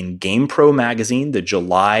been in GamePro magazine, the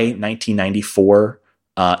July 1994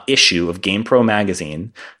 issue of GamePro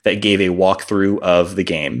magazine that gave a walkthrough of the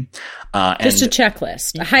game. Just a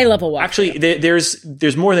checklist, a high level walkthrough. Actually,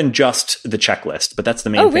 there's more than just the checklist, but that's the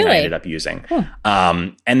main thing I ended up using.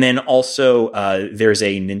 And then also there's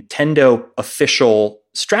a Nintendo official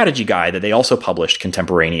strategy guide that they also published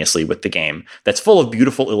contemporaneously with the game that's full of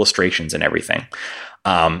beautiful illustrations and everything.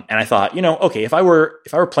 And I thought, okay, if I were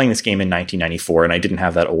playing this game in 1994 and I didn't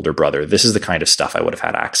have that older brother, this is the kind of stuff I would have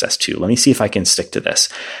had access to. Let me see if I can stick to this.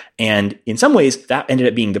 And in some ways, that ended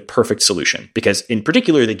up being the perfect solution because, in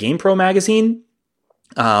particular, the GamePro magazine,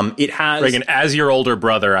 it has Reagan, as your older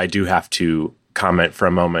brother, I do have to comment for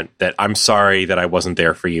a moment that I'm sorry that I wasn't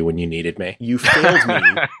there for you when you needed me. You failed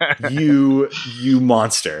me, you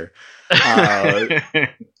monster.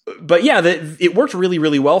 But yeah, it worked really,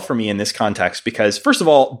 really well for me in this context because, first of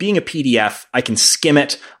all, being a PDF, I can skim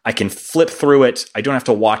it, I can flip through it. I don't have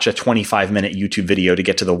to watch a 25-minute YouTube video to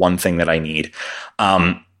get to the one thing that I need.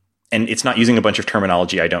 And it's not using a bunch of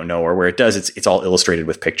terminology I don't know, or where it does, it's all illustrated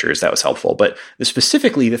with pictures. That was helpful. But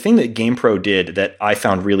specifically, the thing that GamePro did that I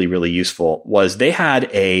found really, really useful was they had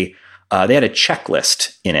a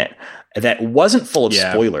checklist in it that wasn't full of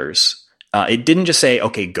spoilers. It didn't just say,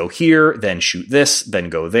 okay, go here, then shoot this, then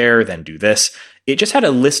go there, then do this. It just had a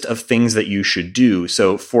list of things that you should do.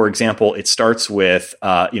 So, for example, it starts with,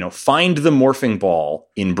 find the morphing ball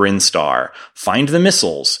in Brinstar, find the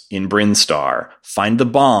missiles in Brinstar, find the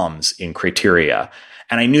bombs in Criteria.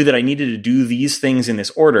 And I knew that I needed to do these things in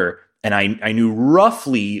this order. And I knew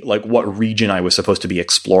roughly like what region I was supposed to be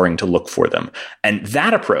exploring to look for them. And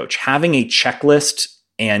that approach, having a checklist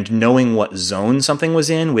and knowing what zone something was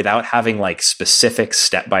in without having like specific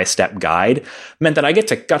step-by-step guide meant that I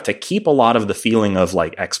got to keep a lot of the feeling of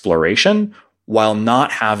like exploration while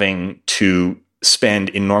not having to spend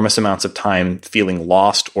enormous amounts of time feeling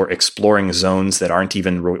lost or exploring zones that aren't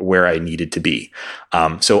even where I needed to be.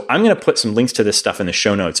 So I'm going to put some links to this stuff in the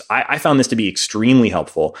show notes. I found this to be extremely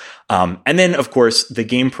helpful. And then, of course, the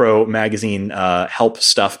GamePro magazine help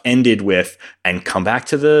stuff ended with, and come back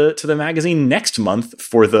to the magazine next month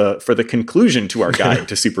for the conclusion to our guide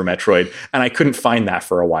to Super Metroid. And I couldn't find that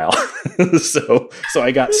for a while. so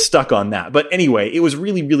I got stuck on that. But anyway, it was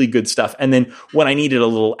really, really good stuff. And then when I needed a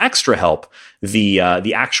little extra help, the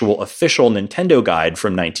actual official Nintendo guide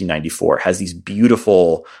from 1994 has these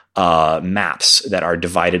beautiful maps that are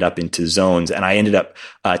divided up into zones, and I ended up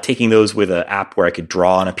taking those with an app where I could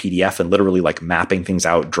draw on a PDF and literally like mapping things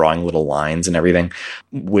out, drawing little lines and everything,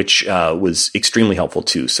 which was extremely helpful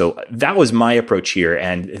too. So that was my approach here,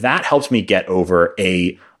 and that helped me get over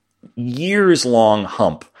a years-long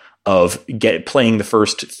hump of playing the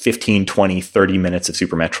first 15, 20, 30 minutes of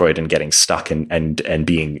Super Metroid and getting stuck and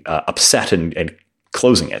being upset and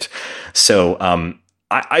closing it. So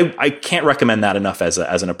I can't recommend that enough as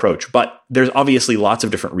an approach, but there's obviously lots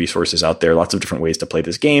of different resources out there, lots of different ways to play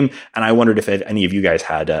this game. And I wondered if any of you guys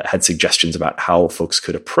had suggestions about how folks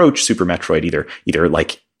could approach Super Metroid, either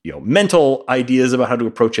like, mental ideas about how to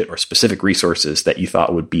approach it or specific resources that you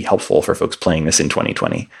thought would be helpful for folks playing this in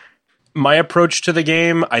 2020. My approach to the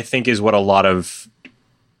game, I think, is what a lot of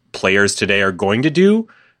players today are going to do.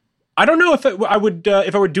 I don't know if I would,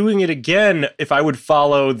 if I were doing it again, if I would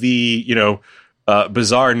follow the,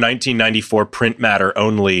 bizarre 1994 print matter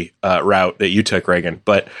only route that you took, Reagan.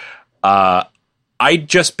 But I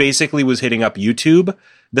just basically was hitting up YouTube.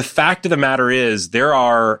 The fact of the matter is there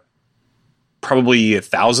are probably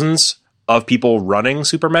thousands of people running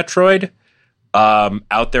Super Metroid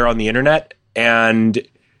out there on the internet. And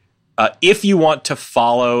if you want to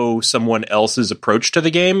follow someone else's approach to the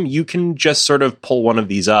game, you can just sort of pull one of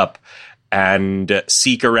these up and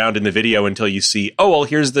seek around in the video until you see, oh, well,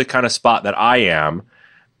 here's the kind of spot that I'm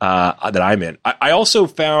in. I also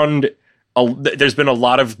found there's been a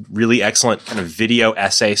lot of really excellent kind of video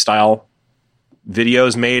essay style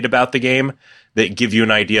videos made about the game that give you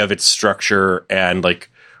an idea of its structure and like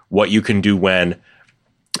what you can do when.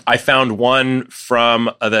 I found one from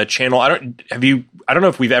the channel. I don't know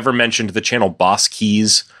if we've ever mentioned the channel Boss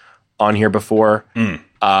Keys on here before,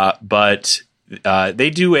 but they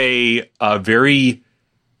do a very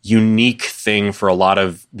unique thing for a lot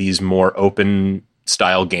of these more open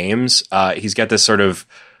style games. He's got this sort of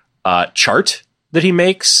chart that he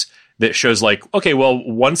makes that shows like, okay, well,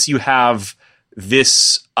 once you have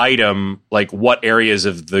this item, like what areas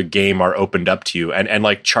of the game are opened up to you, and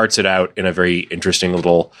like charts it out in a very interesting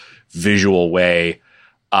little visual way,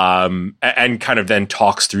 and kind of then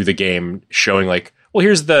talks through the game, showing like, well,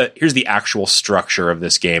 here's the actual structure of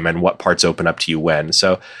this game and what parts open up to you when.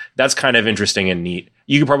 So that's kind of interesting and neat.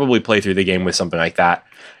 You could probably play through the game with something like that.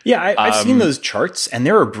 Yeah, I've seen those charts, and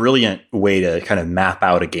they're a brilliant way to kind of map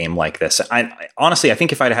out a game like this. Honestly, I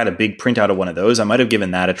think if I'd had a big printout of one of those, I might have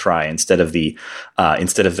given that a try instead of the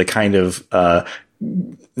kind of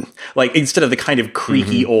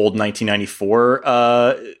creaky old 1994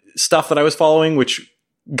 stuff that I was following, which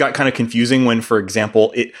got kind of confusing when, for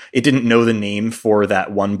example, it didn't know the name for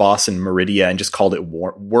that one boss in Meridia and just called it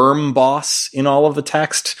Worm Boss in all of the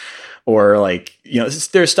text. Or like,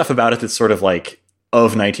 there's stuff about it that's sort of like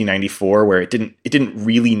of 1994 where it didn't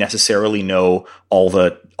really necessarily know all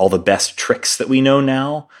the best tricks that we know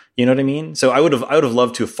now. You know what I mean? So I would have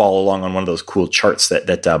loved to follow along on one of those cool charts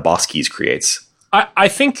that Boss Keys creates. I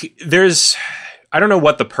think I don't know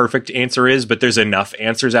what the perfect answer is, but there's enough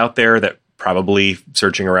answers out there that probably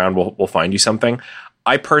searching around will find you something.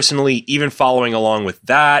 I personally, even following along with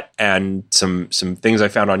that and some things I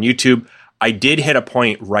found on YouTube, I did hit a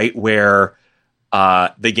point right where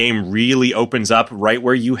the game really opens up, right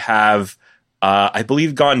where you have, I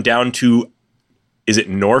believe, gone down to, is it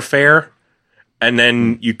Norfair? And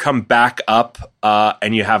then you come back up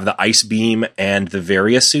and you have the ice beam and the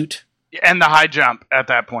Varia suit. And the high jump at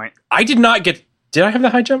that point. I did not get... Did I have the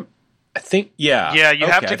high jump? I think, yeah. Yeah, you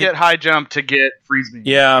have to get high jump to get freeze beam.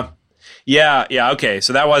 Yeah, okay.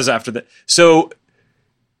 So that was after the... So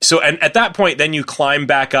and at that point, then you climb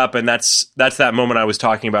back up, and that's that moment I was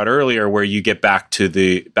talking about earlier, where you get back to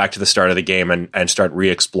the start of the game and start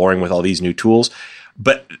re-exploring with all these new tools.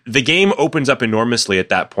 But the game opens up enormously at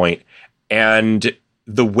that point, and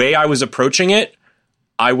the way I was approaching it,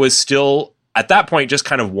 I was still at that point just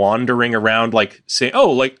kind of wandering around, like saying, "Oh,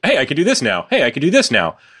 like, hey, I could do this now. Hey, I could do this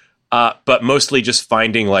now," but mostly just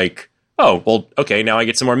finding like, "Oh, well, okay, now I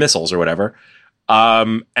get some more missiles or whatever."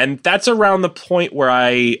 And that's around the point where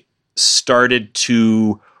I started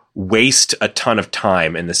to waste a ton of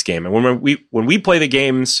time in this game. And when we play the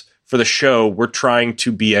games for the show, we're trying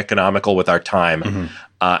to be economical with our time.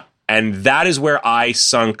 And that is where I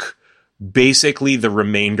sunk basically the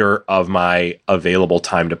remainder of my available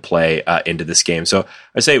time to play into this game. So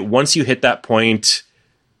I say once you hit that point,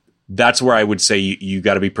 that's where I would say you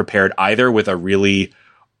got to be prepared either with a really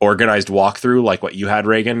organized walkthrough like what you had,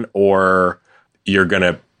 Reagan, or you're going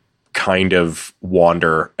to kind of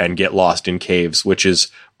wander and get lost in caves, which is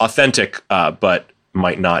authentic, but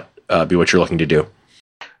might not be what you're looking to do.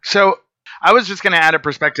 So I was just going to add a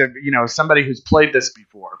perspective, somebody who's played this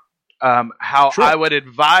before, how Sure. I would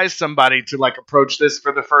advise somebody to like approach this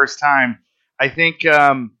for the first time. I think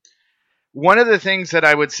one of the things that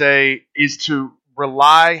I would say is to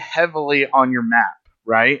rely heavily on your map,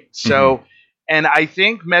 right? So, and I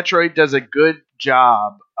think Metroid does a good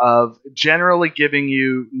job of generally giving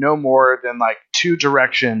you no more than like 2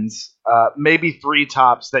 directions, maybe 3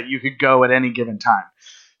 tops that you could go at any given time.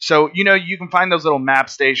 So, you can find those little map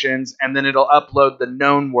stations and then it'll upload the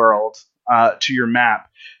known world to your map.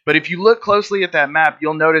 But if you look closely at that map,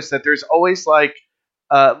 you'll notice that there's always like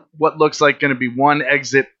what looks like going to be 1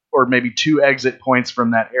 exit or maybe 2 exit points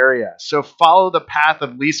from that area. So follow the path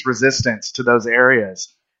of least resistance to those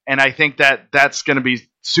areas. And I think that that's going to be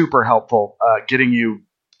super helpful,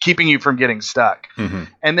 keeping you from getting stuck.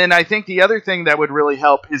 And then I think the other thing that would really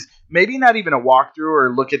help is maybe not even a walkthrough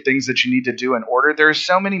or look at things that you need to do in order. There's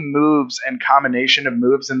so many moves and combination of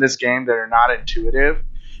moves in this game that are not intuitive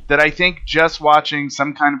that I think just watching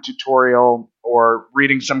some kind of tutorial or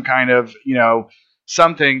reading some kind of,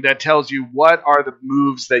 something that tells you what are the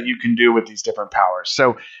moves that you can do with these different powers.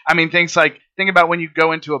 So, I mean, think about when you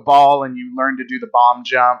go into a ball and you learn to do the bomb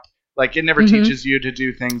jump, like it never teaches you to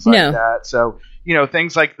do things like that. So,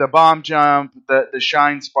 things like the bomb jump, the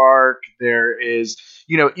shine spark, there is,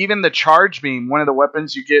 even the charge beam, one of the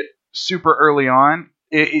weapons you get super early on,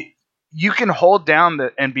 you can hold down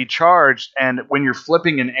and be charged, and when you're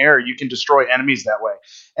flipping in air, you can destroy enemies that way.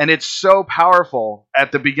 And it's so powerful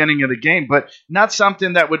at the beginning of the game, but not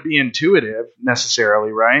something that would be intuitive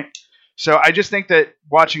necessarily, right? So I just think that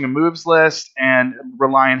watching a moves list and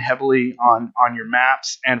relying heavily on your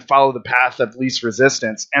maps and follow the path of least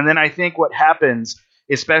resistance. And then I think what happens,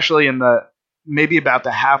 especially in maybe about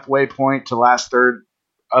the halfway point to last third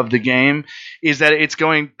of the game, is that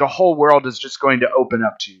the whole world is just going to open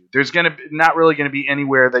up to you. There's not really going to be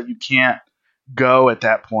anywhere that you can't go at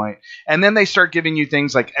that point. And then they start giving you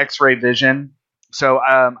things like X-ray vision. So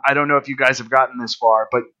I don't know if you guys have gotten this far,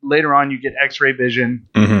 but later on you get X-ray vision.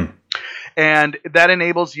 And that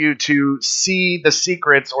enables you to see the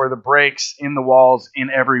secrets or the breaks in the walls in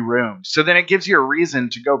every room. So then it gives you a reason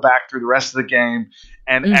to go back through the rest of the game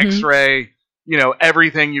and X-ray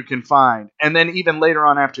everything you can find. And then even later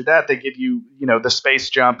on after that, they give you, the space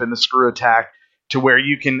jump and the screw attack to where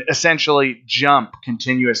you can essentially jump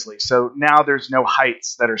continuously. So now there's no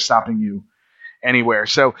heights that are stopping you anywhere.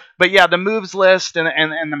 So, but yeah, the moves list and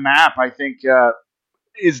the map, I think,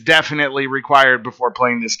 is definitely required before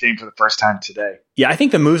playing this game for the first time today. Yeah, I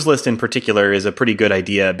think the moves list in particular is a pretty good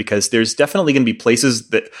idea because there's definitely going to be places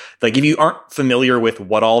that, like, if you aren't familiar with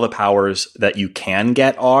what all the powers that you can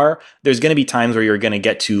get are, there's going to be times where you're going to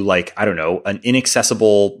get to, like, I don't know, an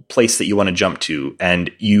inaccessible place that you want to jump to,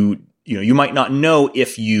 and you might not know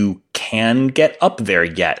if you can get up there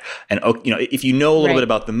yet. And, if you know a little bit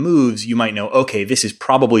about the moves, you might know, okay, this is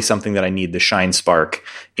probably something that I need the shine spark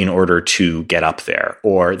in order to get up there.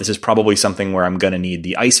 Or this is probably something where I'm going to need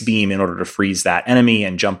the ice beam in order to freeze that enemy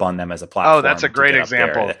and jump on them as a platform. Oh, that's a great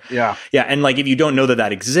example. Yeah. Yeah. And like, if you don't know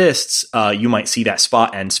that exists, you might see that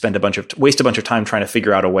spot and waste a bunch of time trying to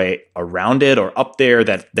figure out a way around it or up there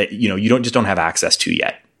that you don't have access to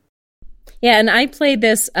yet. Yeah, and I played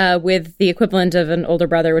this with the equivalent of an older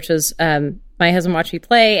brother, which was my husband watched me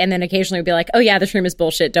play, and then occasionally would be like, "Oh yeah, this room is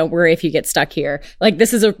bullshit. Don't worry if you get stuck here. Like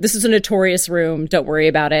this is a notorious room. Don't worry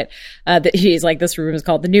about it." He's like, "This room is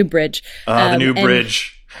called the New Bridge." The New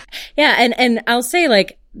Bridge. Yeah, and I'll say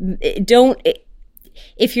like,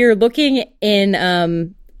 if you're looking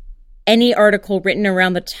in any article written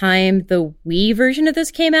around the time the Wii version of this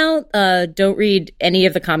came out, don't read any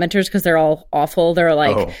of the commenters because they're all awful. They're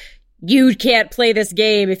like, you can't play this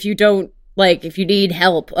game if you need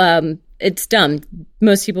help. It's dumb.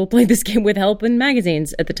 Most people played this game with help in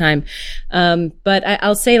magazines at the time. But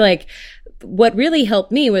I'll say, like, what really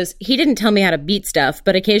helped me was he didn't tell me how to beat stuff,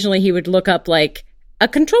 but occasionally he would look up, like, a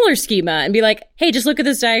controller schema and be like, hey, just look at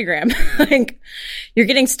this diagram. Like, you're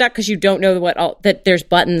getting stuck because you don't know that there's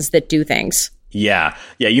buttons that do things. Yeah.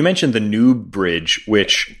 You mentioned the New Bridge,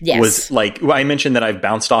 which was like, I mentioned that I've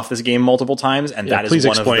bounced off this game multiple times, and that is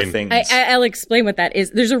one of the things. I'll explain what that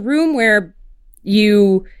is. There's a room where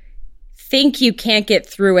you think you can't get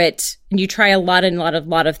through it, and you try a lot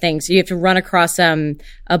of things. You have to run across a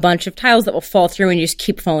bunch of tiles that will fall through, and you just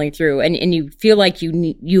keep falling through, and you feel like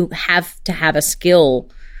you have to have a skill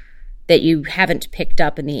that you haven't picked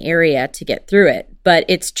up in the area to get through it. But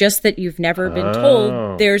it's just that you've never been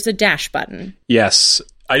told there's a dash button. Yes.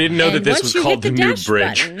 I didn't know that this was called the noob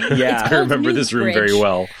bridge. Yeah, I remember this room very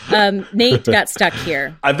well. Nate got stuck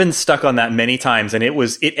here. I've been stuck on that many times, and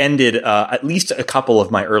it ended at least a couple of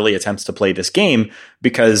my early attempts to play this game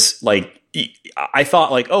because, like, I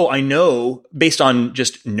thought, like, oh, I know, based on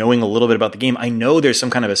just knowing a little bit about the game, I know there's some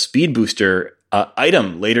kind of a speed booster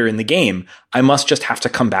item later in the game. I must just have to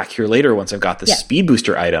come back here later once I've got the speed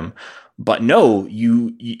booster item. But no,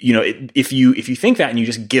 you know, if you think that and you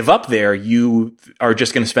just give up there, you are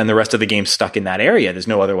just going to spend the rest of the game stuck in that area. There's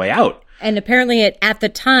no other way out. And apparently, at the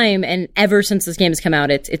time, and ever since this game has come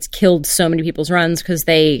out, it's killed so many people's runs because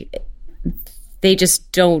they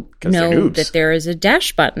just don't know that there is a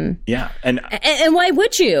dash button. Yeah, and why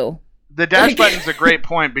would you? The dash button's a great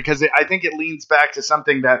point because I think it leans back to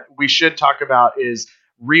something that we should talk about is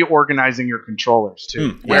reorganizing your controllers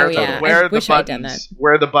too. Where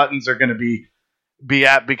the buttons are going to be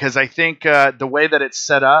at, because I think the way that it's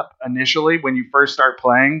set up initially when you first start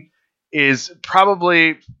playing is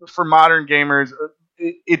probably for modern gamers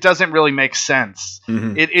it doesn't really make sense.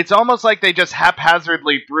 Mm-hmm. It's almost like they just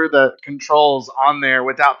haphazardly threw the controls on there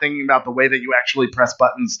without thinking about the way that you actually press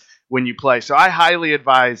buttons when you play. So I highly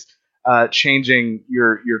advise changing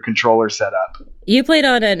your controller setup. You played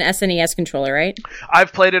on an SNES controller, right?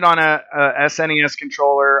 I've played it on a SNES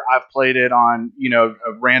controller. I've played it on,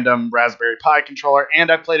 a random Raspberry Pi controller, and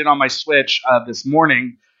I played it on my Switch this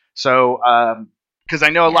morning. So, because I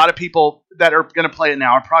know a lot of people that are going to play it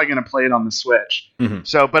now are probably going to play it on the Switch. Mm-hmm.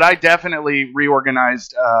 So, but I definitely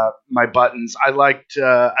reorganized my buttons.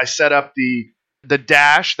 I set up the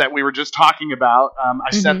dash that we were just talking about.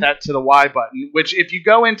 I set that to the Y button, which if you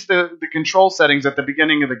go into the control settings at the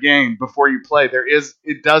beginning of the game before you play,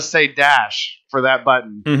 it does say dash for that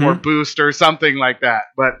button or boost or something like that.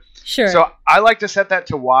 But sure. So I like to set that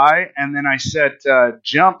to Y, and then I set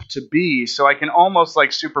jump to B, so I can almost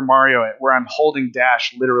like Super Mario it, where I'm holding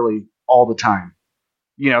dash literally all the time.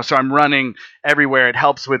 So I'm running everywhere. It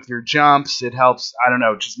helps with your jumps. It helps,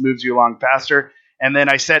 it just moves you along faster. And then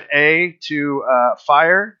I set A to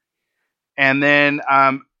fire. And then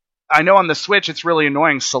I know on the Switch it's really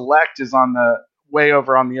annoying. Select is on the way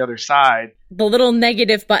over on the other side. The little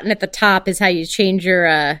negative button at the top is how you change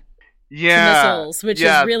your missiles, which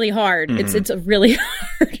is really hard. Mm-hmm. It's really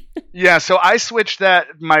hard. Yeah, so I switched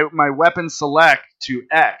my weapon select to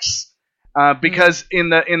X because in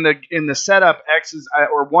the setup, X is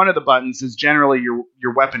or one of the buttons is generally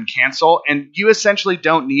your weapon cancel, and you essentially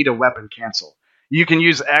don't need a weapon cancel. You can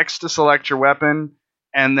use X to select your weapon,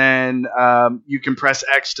 and then you can press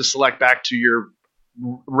X to select back to your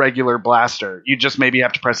regular blaster. You just maybe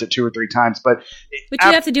have to press it 2 or 3 times. Which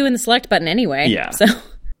you have to do in the select button anyway. Yeah. So.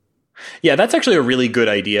 Yeah, that's actually a really good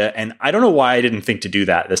idea, and I don't know why I didn't think to do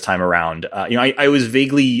that this time around. I was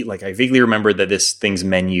vaguely remembered that this thing's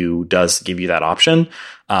menu does give you that option,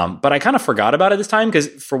 but I kind of forgot about it this time because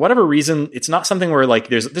for whatever reason, it's not something where like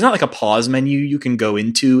there's not like a pause menu you can go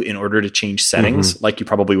into in order to change settings like you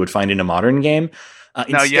probably would find in a modern game.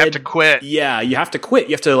 No, you have to quit. Yeah, you have to quit.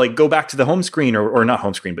 You have to like go back to the home screen or not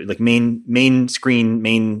home screen, but like main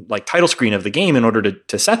screen, like title screen of the game in order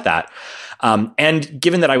to set that. And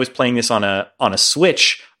given that I was playing this on a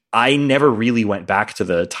Switch, I never really went back to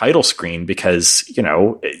the title screen because,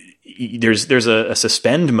 there's a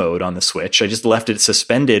suspend mode on the Switch. I just left it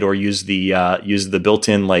suspended or used the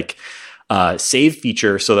built-in like save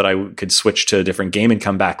feature so that I could switch to a different game and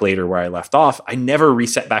come back later where I left off. I never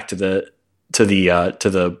reset back to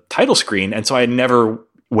the title screen, and so I never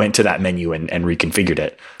went to that menu and reconfigured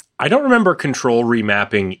it. I don't remember control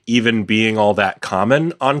remapping even being all that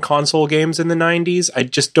common on console games in the 90s. I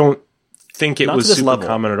just don't think it was super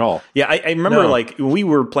common at all. Yeah, I remember like we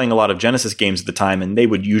were playing a lot of Genesis games at the time, and they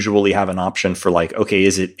would usually have an option for like, okay,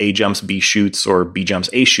 is it A jumps, B shoots, or B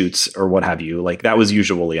jumps, A shoots, or what have you. Like that was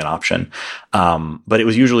usually an option. But it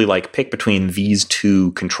was usually like pick between these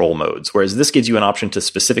 2 control modes, whereas this gives you an option to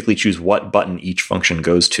specifically choose what button each function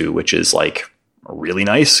goes to, which is like really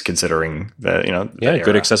nice considering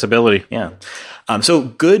good accessibility. Yeah. So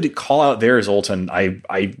good call out there, Zoltan.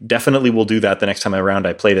 I definitely will do that the next time around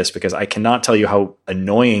I play this because I cannot tell you how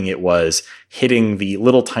annoying it was hitting the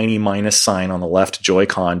little tiny minus sign on the left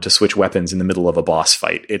Joy-Con to switch weapons in the middle of a boss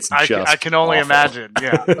fight. I can only imagine.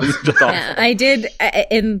 Yeah. Yeah, I did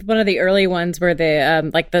in one of the early ones where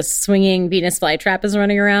the swinging Venus flytrap is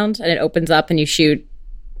running around and it opens up and you shoot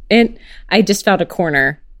it. I just found a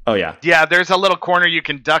corner Oh yeah. Yeah, there's a little corner you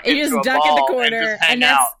can duck You into just a duck ball in the corner, and just hang and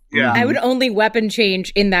that's out. Yeah. I would only weapon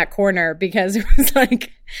change in that corner because it was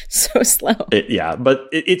like so slow. But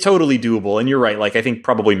it's totally doable. And you're right. Like, I think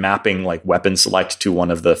probably mapping like weapon select to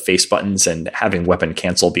one of the face buttons and having weapon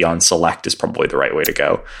cancel beyond select is probably the right way to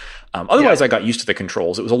go. Otherwise, I got used to the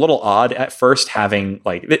controls. It was a little odd at first having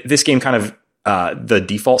like this game kind of the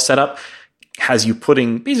default setup has you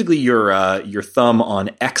putting basically your thumb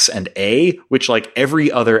on X and A, which like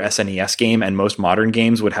every other SNES game and most modern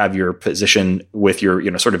games would have your position with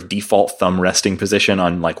your, sort of default thumb resting position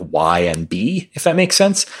on like Y and B, if that makes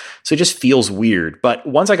sense. So it just feels weird. But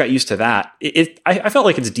once I got used to that, I felt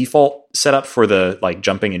like its default setup for the like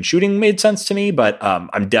jumping and shooting made sense to me. But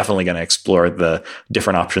I'm definitely going to explore the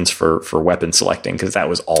different options for weapon selecting because that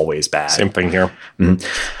was always bad. Same thing here.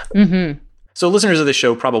 Mm-hmm. Mm-hmm. So listeners of the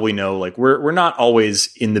show probably know, like, we're not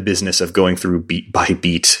always in the business of going through beat by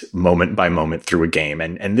beat, moment by moment through a game.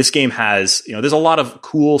 And this game has, there's a lot of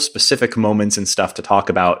cool specific moments and stuff to talk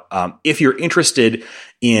about. If you're interested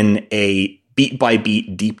in a beat by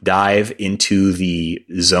beat deep dive into the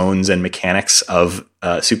zones and mechanics of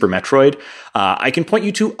Super Metroid, I can point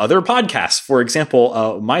you to other podcasts. For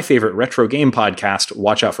example, my favorite retro game podcast,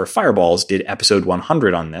 Watch Out for Fireballs, did episode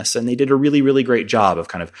 100 on this, and they did a really, really great job of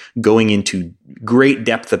kind of going into great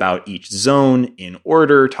depth about each zone in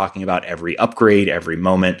order, talking about every upgrade, every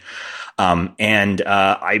moment. And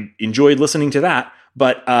I enjoyed listening to that.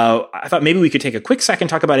 But I thought maybe we could take a quick second,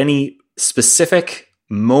 talk about any specific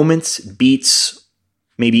moments, beats,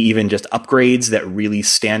 maybe even just upgrades that really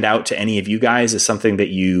stand out to any of you guys as something that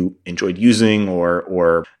you enjoyed using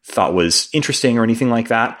or thought was interesting or anything like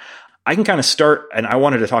that. I can kind of start, and I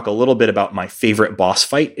wanted to talk a little bit about my favorite boss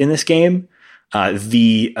fight in this game,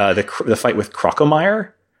 the fight with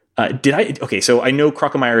Crocomire. Okay, so I know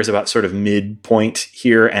Crocomire is about sort of midpoint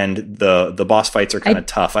here, and the boss fights are kind of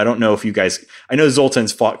tough. I don't know if you guys... I know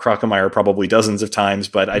Zoltan's fought Crocomire probably dozens of times,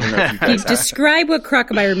 but I don't know if you guys describe what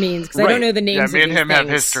Crocomire means, because I don't know the names of these things. Me and him have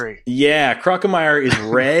history. Yeah, Crocomire is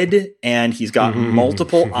red, and he's got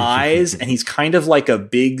multiple eyes, and he's kind of like a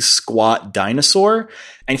big, squat dinosaur.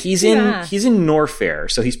 And he's in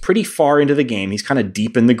Norfair, so he's pretty far into the game. He's kind of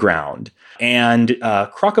deep in the ground. And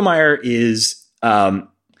Crocomire is...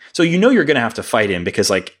 So you're going to have to fight him because,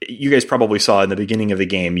 like, you guys probably saw in the beginning of the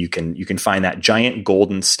game, you can find that giant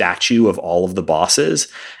golden statue of all of the bosses,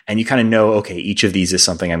 and you kind of know, okay, each of these is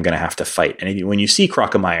something I'm going to have to fight. And when you see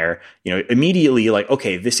Crocomire, immediately like,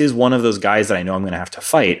 okay, this is one of those guys that I know I'm going to have to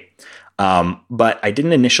fight. But I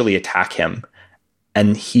didn't initially attack him,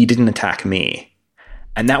 and he didn't attack me,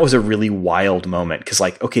 and that was a really wild moment because,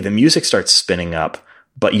 like, okay, the music starts spinning up,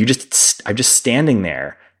 but I'm just standing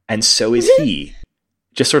there, and so is he.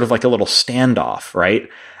 Just sort of like a little standoff, right?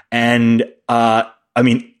 And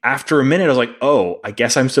after a minute, I was like, oh, I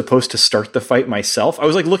guess I'm supposed to start the fight myself. I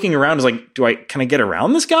was like looking around, I was like, can I get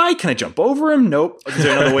around this guy? Can I jump over him? Nope. Is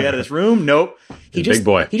there another way out of this room? Nope. Big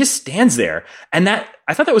boy. He just stands there. And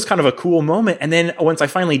I thought that was kind of a cool moment. And then once I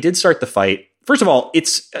finally did start the fight, first of all,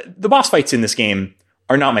 it's the boss fights in this game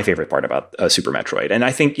are not my favorite part about Super Metroid. And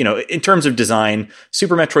I think, in terms of design,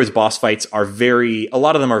 Super Metroid's boss fights a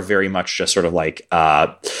lot of them are very much just sort of like,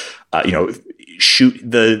 shoot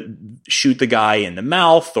the guy in the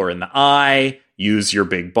mouth or in the eye, use your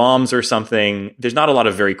big bombs or something. There's not a lot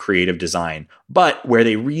of very creative design, but where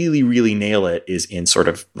they really, really nail it is in sort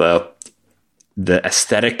of the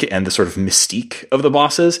aesthetic and the sort of mystique of the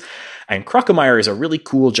bosses. And Crocomire is a really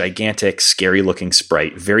cool, gigantic, scary-looking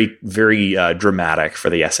sprite, very, very dramatic for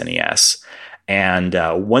the SNES. And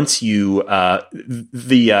once you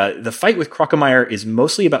the fight with Crocomire is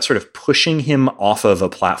mostly about sort of pushing him off of a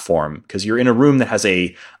platform because you're in a room that has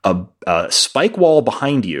a spike wall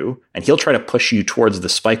behind you, and he'll try to push you towards the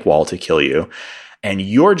spike wall to kill you. And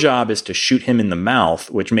your job is to shoot him in the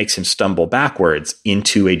mouth, which makes him stumble backwards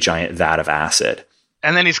into a giant vat of acid.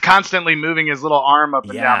 And then he's constantly moving his little arm up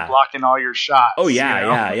and down, blocking all your shots. Oh,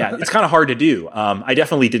 yeah. It's kind of hard to do. I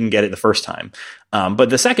definitely didn't get it the first time. But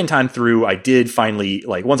the second time through, I did finally,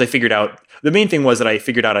 like, once I figured out, the main thing was that I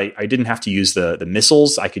figured out I didn't have to use the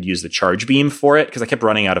missiles. I could use the charge beam for it because I kept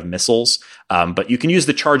running out of missiles. But you can use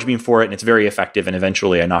the charge beam for it, and it's very effective. And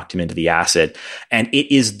eventually I knocked him into the acid. And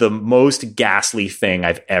it is the most ghastly thing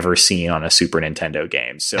I've ever seen on a Super Nintendo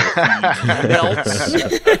game. So he melts.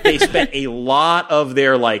 They spent a lot of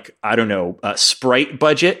their, like, I don't know, sprite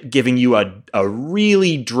budget giving you a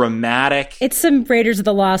really dramatic... It's some Raiders of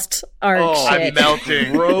the Lost Ark shit. I'm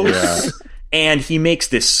melting. Gross. Yeah. And he makes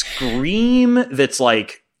this scream that's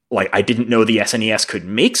like like I didn't know the SNES could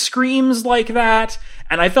make screams like that.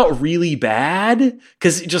 And I felt really bad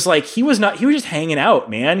because just like he was just hanging out,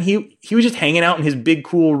 man. He was just hanging out in his big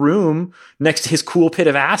cool room next to his cool pit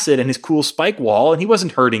of acid and his cool spike wall, and he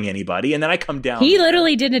wasn't hurting anybody. And then I come down. He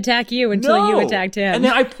literally didn't attack you until you attacked him. And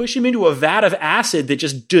then I push him into a vat of acid that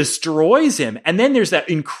just destroys him. And then there's that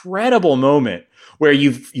incredible moment where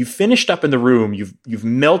you've finished up in the room, you've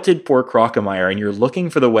melted poor Crocomire, and you're looking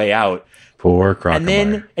for the way out. Poor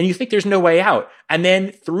Crocomire. And you think there's no way out. And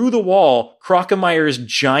then through the wall, Crocomire's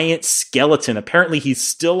giant skeleton, apparently he's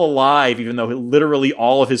still alive, even though literally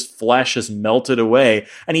all of his flesh has melted away.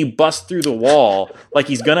 And he busts through the wall like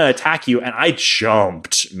he's going to attack you. And I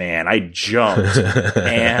jumped, man. I jumped.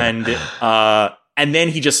 and then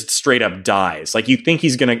he just straight up dies. Like you think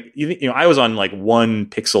he's going to, I was on like 1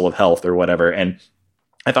 pixel of health or whatever. And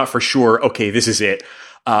I thought for sure, okay, this is it.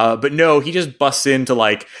 But no, he just busts into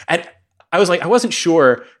like, and I was like, I wasn't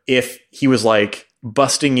sure if he was like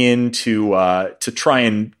busting in to try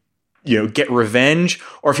and, get revenge,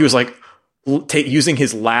 or if he was like using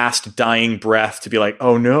his last dying breath to be like,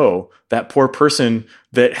 oh no, that poor person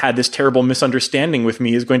that had this terrible misunderstanding with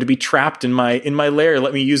me is going to be trapped in my lair.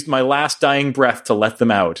 Let me use my last dying breath to let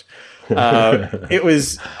them out.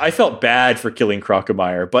 I felt bad for killing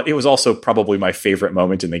Crocomire, but it was also probably my favorite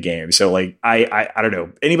moment in the game. So like, I don't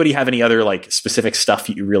know. Anybody have any other like specific stuff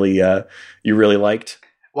you really liked?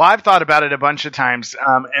 Well, I've thought about it a bunch of times.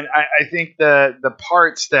 And I think the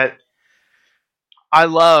parts that I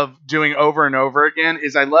love doing over and over again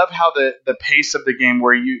is I love how the pace of the game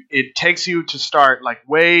where it takes you to start like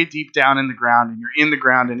way deep down in the ground, and you're in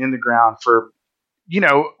the ground for,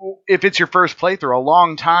 if it's your first playthrough, a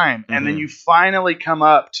long time. And then you finally come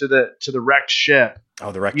up to the wrecked ship.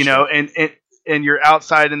 Oh, the wrecked ship. And you're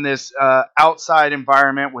outside in this outside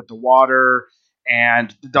environment with the water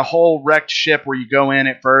and the whole wrecked ship where you go in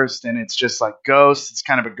at first and it's just like ghosts. It's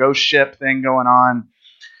kind of a ghost ship thing going on.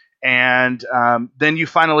 And then you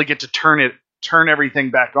finally get to turn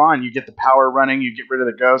everything back on. You get the power running. You get rid of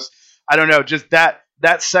the ghosts. I don't know. Just that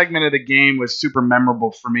segment of the game was super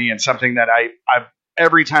memorable for me, and something that I've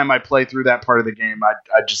every time I play through that part of the game,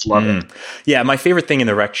 I just love it. Yeah, my favorite thing in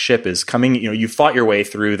the wrecked ship is coming, you fought your way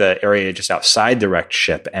through the area just outside the wrecked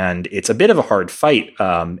ship, and it's a bit of a hard fight.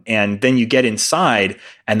 And then you get inside,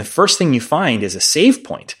 and the first thing you find is a save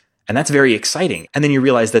point. And that's very exciting. And then you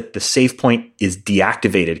realize that the save point is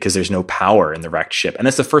deactivated because there's no power in the wrecked ship. And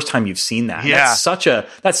that's the first time you've seen that. Yeah.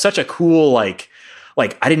 That's such a cool, like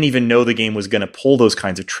I didn't even know the game was going to pull those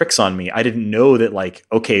kinds of tricks on me. I didn't know that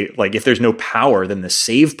if there's no power, then the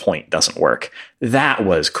save point doesn't work. That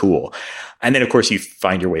was cool. And then of course you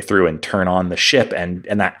find your way through and turn on the ship and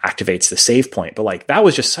that activates the save point. But that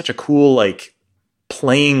was just such a cool,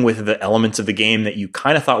 playing with the elements of the game that you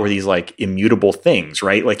kind of thought were these immutable things,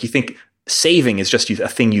 right? Like you think saving is just a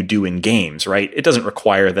thing you do in games, right? It doesn't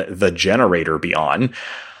require the generator be on,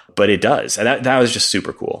 but it does. And that was just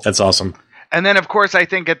super cool. That's awesome. And then, of course, I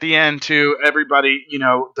think at the end, too, everybody,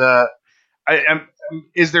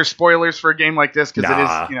 is there spoilers for a game like this? Because it is,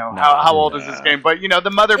 how old is this game? But,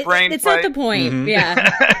 the mother brain it's fight. not the point, yeah.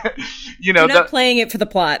 You're not playing it for the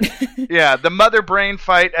plot. Yeah, the mother brain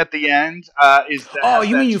fight at the end is that. Oh,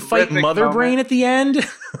 you mean you fight mother brain at the end?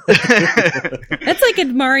 That's like a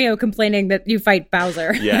Mario complaining that you fight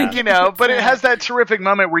Bowser. Yeah. But it has that terrific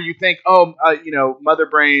moment where you think, mother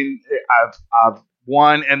brain, I've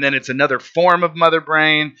won, and then it's another form of mother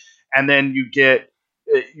brain, and then you get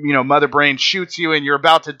mother brain shoots you and you're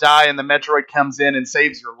about to die, and the Metroid comes in and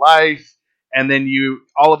saves your life, and then you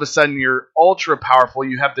all of a sudden you're ultra powerful.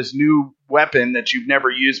 You have this new weapon that you've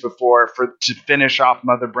never used before to finish off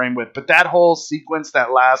mother brain with. But that whole sequence,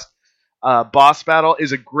 that last boss battle,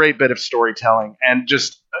 is a great bit of storytelling and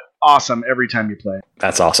just awesome every time you play.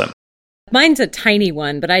 That's awesome. Mine's a tiny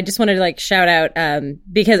one, but I just wanted to shout out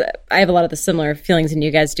because I have a lot of the similar feelings than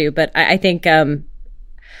you guys do. But I think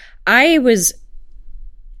I was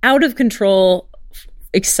out of control,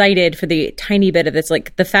 excited for the tiny bit of this,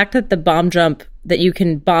 the fact that the bomb jump that you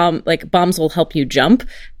can bomb, bombs will help you jump,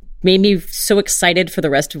 made me so excited for the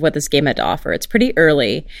rest of what this game had to offer. It's pretty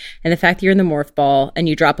early, and the fact that you're in the morph ball and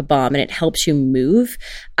you drop a bomb and it helps you move.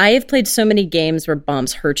 I have played so many games where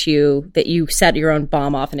bombs hurt you, that you set your own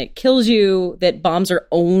bomb off and it kills you, that bombs are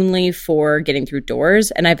only for getting through doors,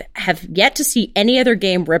 and I have yet to see any other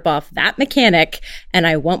game rip off that mechanic, and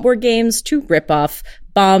I want more games to rip off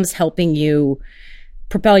bombs helping you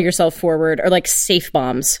propel yourself forward, or safe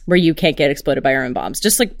bombs where you can't get exploded by your own bombs.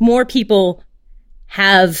 Just more people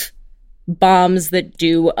have bombs that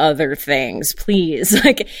do other things, please.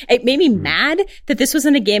 It made me mad that this was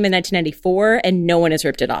in a game in 1994 and no one has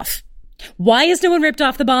ripped it off. Why is no one ripped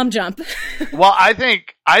off the bomb jump? Well, I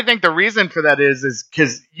think the reason for that is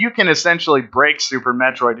because you can essentially break Super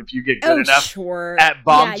Metroid if you get good enough at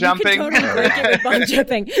bomb jumping. You can totally break it with bomb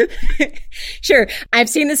jumping. Sure, I've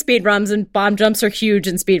seen the speed runs, and bomb jumps are huge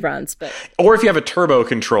in speed runs. But or if you have a turbo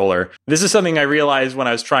controller, this is something I realized when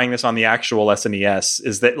I was trying this on the actual SNES.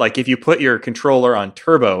 Is that like if you put your controller on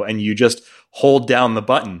turbo and you just hold down the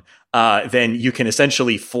button, then you can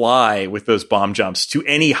essentially fly with those bomb jumps to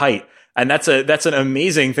any height. And that's an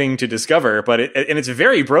amazing thing to discover, but it's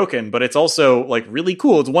very broken, but it's also like really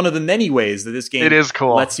cool. It's one of the many ways that this game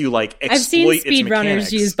lets you like exploit its mechanics. I've seen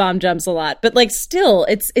speedrunners use bomb jumps a lot, but like still,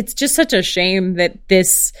 it's just such a shame that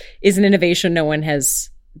this is an innovation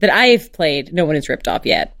that I've played. No one has ripped off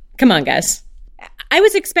yet. Come on, guys. I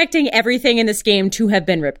was expecting everything in this game to have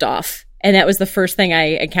been ripped off, and that was the first thing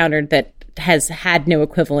I encountered that has had no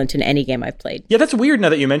equivalent in any game I've played. Yeah, that's weird now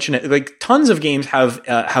that you mention it. Like tons of games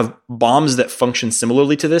have bombs that function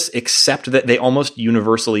similarly to this, except that they almost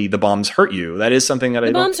universally, the bombs hurt you. That is something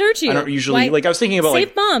that bombs hurt you. I don't usually, like I was thinking about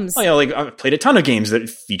safe bombs. Oh, like I've played a ton of games that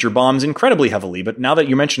feature bombs incredibly heavily, but now that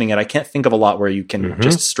you're mentioning it, I can't think of a lot where you can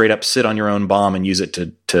just straight up sit on your own bomb and use it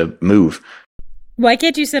to move. Why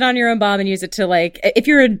can't you sit on your own bomb and use it to like, if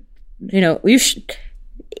you're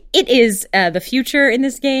it is the future in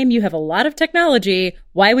this game. You have a lot of technology.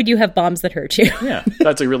 Why would you have bombs that hurt you? Yeah,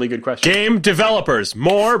 that's a really good question. Game developers,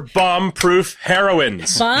 more bomb-proof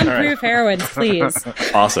heroines. Bomb-proof heroines, please.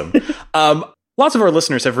 Awesome. Lots of our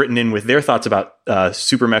listeners have written in with their thoughts about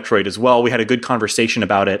Super Metroid as well. We had a good conversation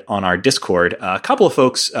about it on our Discord. A couple of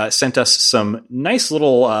folks sent us some nice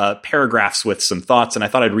little paragraphs with some thoughts, and I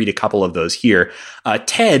thought I'd read a couple of those here.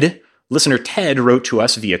 Listener Ted wrote to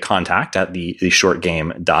us via contact at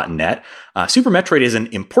theshortgame.net. Super Metroid is an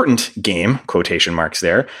important game, quotation marks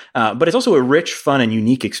there, but it's also a rich, fun, and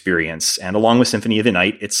unique experience. And along with Symphony of the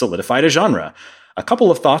Night, it's solidified a genre. A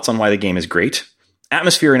couple of thoughts on why the game is great.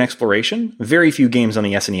 Atmosphere and exploration. Very few games on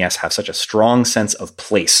the SNES have such a strong sense of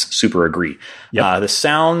place. Super agree. Yep. The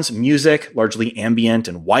sounds, music, largely ambient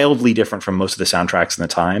and wildly different from most of the soundtracks in the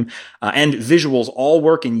time. And visuals all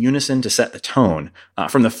work in unison to set the tone.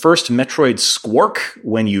 From the first Metroid squark,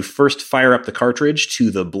 when you first fire up the cartridge, to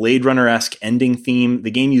the Blade Runner-esque ending theme, the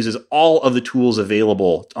game uses all of the tools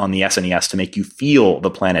available on the SNES to make you feel the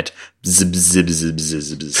planet zib, zib, zib, zib,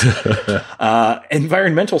 zib, zib.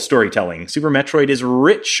 Environmental storytelling. Super Metroid is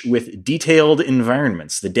rich with detailed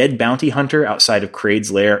environments. The dead bounty hunter outside of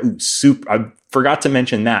Kraid's lair. I forgot to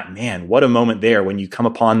mention that. Man, what a moment there when you come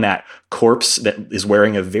upon that corpse that is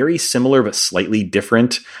wearing a very similar but slightly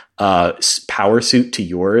different power suit to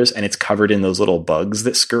yours, and it's covered in those little bugs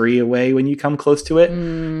that scurry away when you come close to it.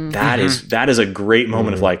 That is a great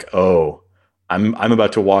moment of like, oh, I'm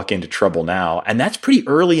about to walk into trouble now. And that's pretty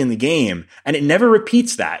early in the game. And it never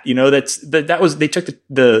repeats that. You know, they took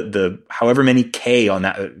the however many K on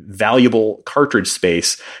that valuable cartridge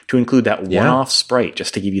space to include that one-off sprite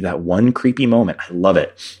just to give you that one creepy moment. I love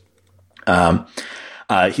it.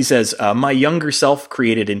 He says, my younger self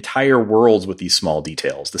created entire worlds with these small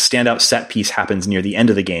details. The standout set piece happens near the end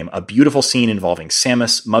of the game. A beautiful scene involving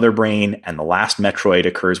Samus, Mother Brain, and the last Metroid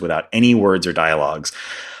occurs without any words or dialogues.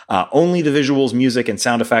 Only the visuals, music, and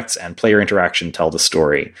sound effects and player interaction tell the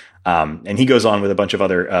story. And he goes on with a bunch of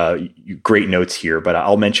other great notes here, but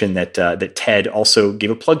I'll mention that Ted also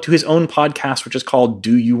gave a plug to his own podcast, which is called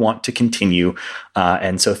Do You Want to Continue?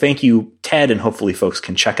 And so thank you, Ted, and hopefully folks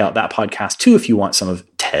can check out that podcast too if you want some of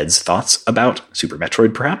Ted's thoughts about Super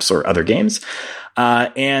Metroid perhaps, or other games.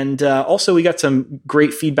 And also we got some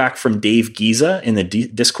great feedback from Dave Giza in the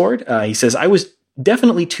Discord. He says, I was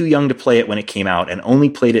definitely too young to play it when it came out and only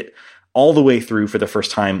played it all the way through for the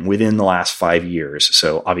first time within the last 5 years.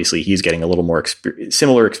 So obviously he's getting a little more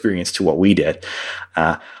similar experience to what we did.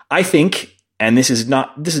 I think, and this is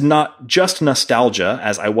not just nostalgia,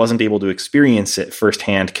 as I wasn't able to experience it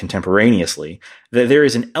firsthand contemporaneously, that there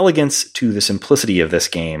is an elegance to the simplicity of this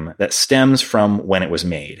game that stems from when it was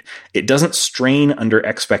made. It doesn't strain under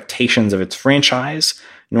expectations of its franchise,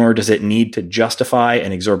 nor does it need to justify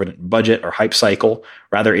an exorbitant budget or hype cycle.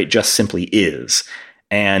 Rather, it just simply is.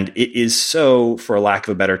 And it is so, for lack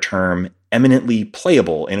of a better term, eminently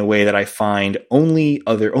playable in a way that I find only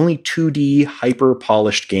 2D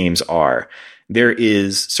hyper-polished games are. There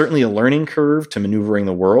is certainly a learning curve to maneuvering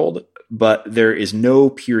the world, but there is no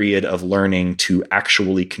period of learning to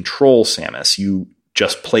actually control Samus. You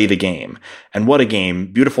just play the game. And what a game.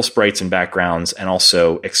 Beautiful sprites and backgrounds, and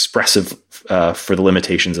also expressive for the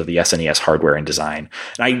limitations of the SNES hardware and design.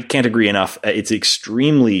 And I can't agree enough. It's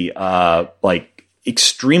extremely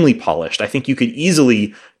polished. I think you could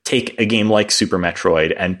easily take a game like Super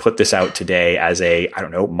Metroid and put this out today as a, I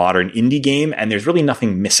don't know, modern indie game, and there's really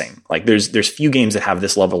nothing missing. Like there's few games that have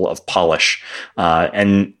this level of polish,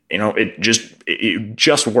 and it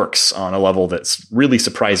just works on a level that's really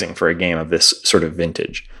surprising for a game of this sort of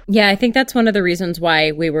vintage. Yeah, I think that's one of the reasons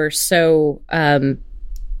why we were so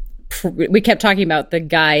we kept talking about the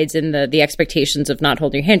guides and the expectations of not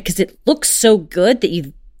holding your hand, because it looks so good that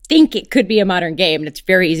you think it could be a modern game, and it's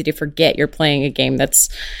very easy to forget you're playing a game that's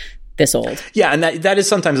this old. Yeah, and that is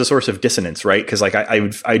sometimes a source of dissonance, right? Because like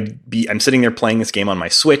I'm sitting there playing this game on my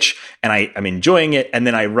Switch, and I'm enjoying it, and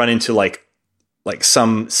then I run into like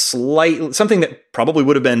something that probably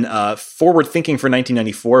would have been forward thinking for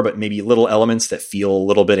 1994, but maybe little elements that feel a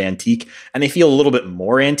little bit antique, and they feel a little bit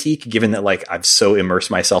more antique given that like I've so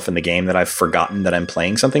immersed myself in the game that I've forgotten that I'm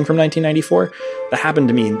playing something from 1994. That happened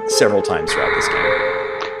to me several times throughout this game.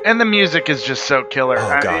 And the music is just so killer.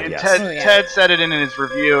 Oh, God, yes. Ted said it in his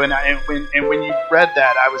review, and when you read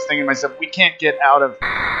that, I was thinking to myself, we can't get out of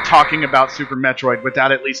talking about Super Metroid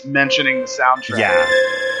without at least mentioning the soundtrack. Yeah.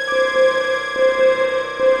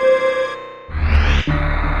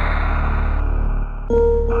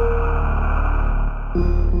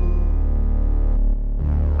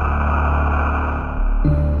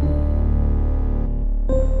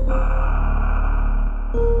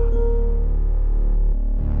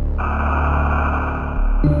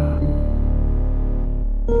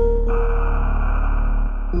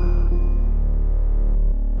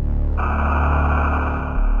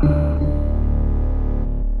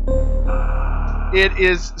 It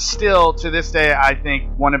is still, to this day, I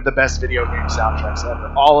think, one of the best video game soundtracks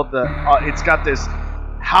ever. All of the, it's got this,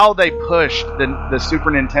 how they pushed the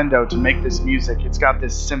Super Nintendo to make this music. It's got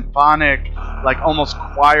this symphonic, like almost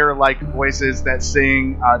choir-like voices that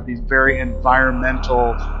sing these very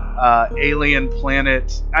environmental, alien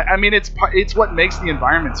planet. I mean, it's what makes the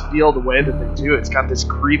environments feel the way that they do. It's got this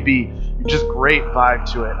creepy, just great vibe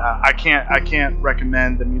to it. I can't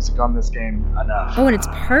recommend the music on this game enough. Oh, and it's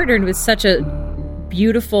partnered with such a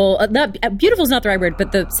beautiful, beautiful is not the right word,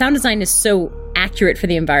 but the sound design is so accurate for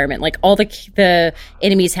the environment. Like all the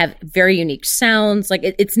enemies have very unique sounds. Like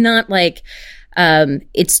it's not like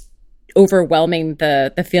it's overwhelming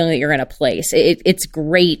the feeling that you're in a place. It's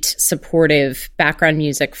great supportive background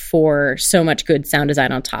music for so much good sound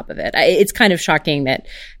design on top of it. It's kind of shocking that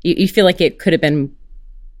you feel like it could have been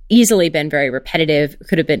easily been very repetitive,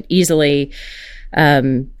 could have been easily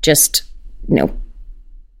just,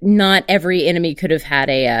 not every enemy could have had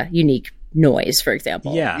a unique noise, for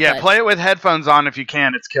example. Yeah, play it with headphones on if you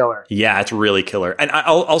can. It's killer. Yeah, it's really killer. And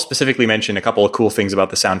I'll specifically mention a couple of cool things about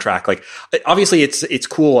the soundtrack. Like, obviously, it's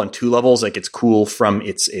cool on two levels. Like, it's cool from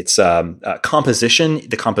its composition.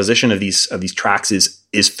 The composition of these tracks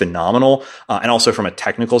is phenomenal, and also from a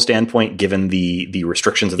technical standpoint, given the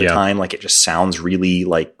restrictions of the time, like it just sounds really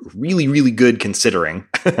good considering.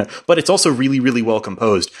 But it's also really, really well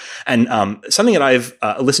composed. And something that I've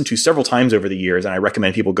listened to several times over the years, and I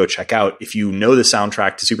recommend people go check out if you know the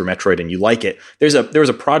soundtrack to Super Metroid and you like it. There was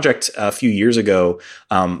a project a few years ago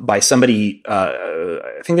by somebody.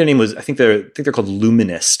 I think their name was. I think they're called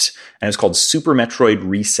Luminist, and it's called Super Metroid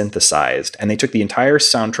Resynthesized. And they took the entire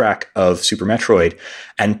soundtrack of Super Metroid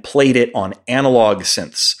and played it on analog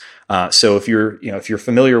synths. So if you're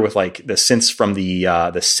familiar with like the synths from the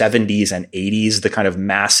 70s and 80s, the kind of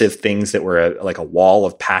massive things that were like a wall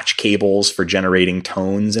of patch cables for generating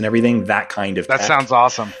tones and everything, that kind of that tech. Sounds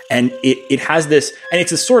awesome. And it has this, and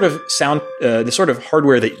it's a sort of sound, the sort of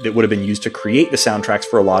hardware that would have been used to create the soundtracks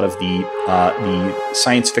for a lot of the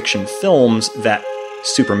science fiction films that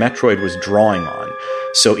Super Metroid was drawing on.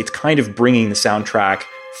 So it's kind of bringing the soundtrack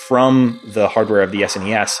from the hardware of the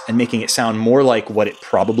SNES and making it sound more like what it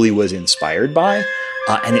probably was inspired by,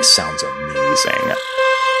 and it sounds amazing.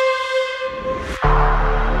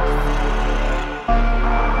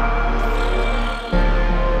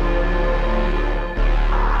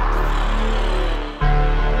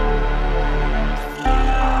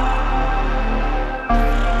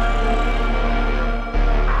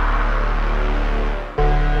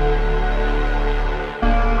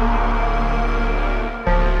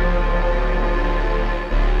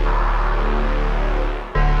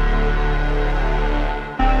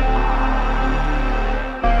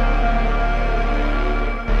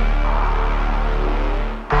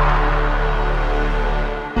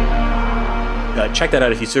 Check that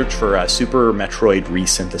out. If you search for Super Metroid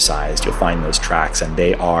Resynthesized, you'll find those tracks, and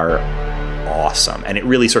they are awesome. And it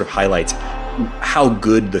really sort of highlights how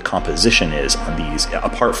good the composition is on these.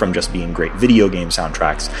 Apart from just being great video game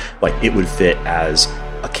soundtracks, like it would fit as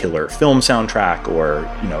a killer film soundtrack or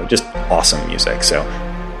just awesome music. So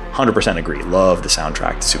 100% agree. Love the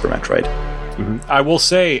soundtrack to Super Metroid. I will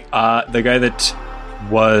say the guy that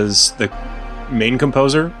was the main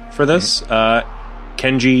composer for this,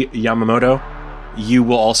 Kenji Yamamoto, you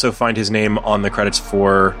will also find his name on the credits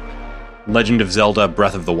for Legend of Zelda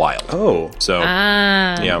Breath of the Wild. Oh. So,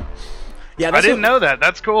 yeah. Yeah, I didn't know that.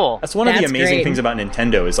 That's cool. That's one of the amazing things about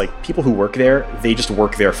Nintendo is like people who work there, they just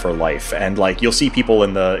work there for life. And like you'll see people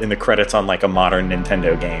in the credits on like a modern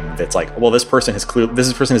Nintendo game that's like, well, this person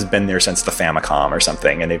has been there since the Famicom or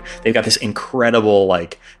something, and they've got this incredible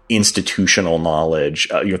like institutional knowledge.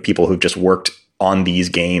 People who've just worked on these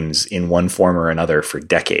games in one form or another for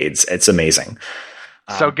decades. It's amazing.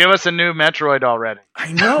 So give us a new Metroid already.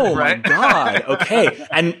 I know, right? My God. Okay,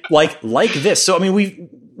 and like this. So I mean,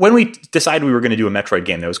 when we decided we were going to do a Metroid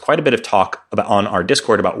game, there was quite a bit of talk on our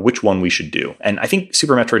Discord about which one we should do. And I think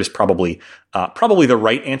Super Metroid is probably the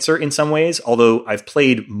right answer in some ways, although I've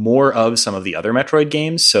played more of some of the other Metroid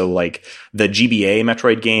games. So like the GBA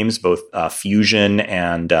Metroid games, both Fusion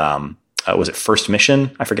and was it First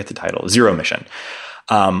Mission? I forget the title. Zero Mission.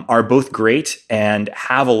 Are both great and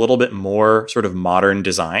have a little bit more sort of modern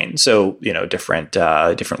design. So, different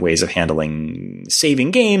ways of handling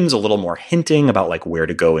saving games, a little more hinting about like where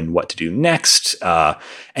to go and what to do next. And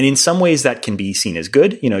in some ways that can be seen as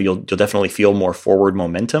good. You'll definitely feel more forward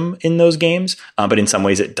momentum in those games. But in some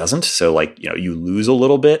ways it doesn't. So like, you lose a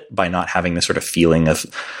little bit by not having the sort of feeling of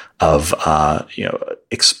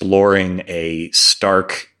exploring a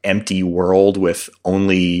stark, empty world with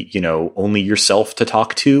only yourself to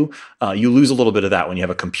talk to. You lose a little bit of that when you have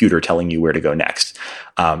a computer telling you where to go next.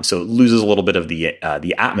 So it loses a little bit of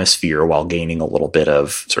the atmosphere while gaining a little bit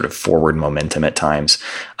of sort of forward momentum at times.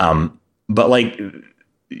 But like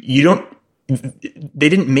they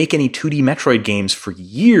didn't make any 2D Metroid games for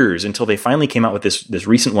years until they finally came out with this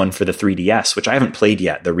recent one for the 3DS, which I haven't played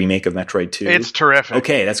yet, the remake of Metroid 2. It's terrific.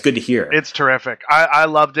 Okay, that's good to hear. It's terrific. I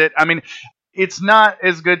loved it. I mean, it's not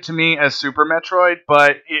as good to me as Super Metroid,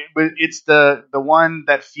 but it's the one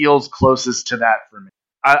that feels closest to that for me.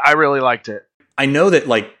 I really liked it. I know that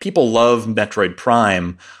like people love Metroid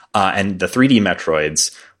Prime and the 3D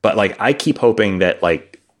Metroids, but like I keep hoping that like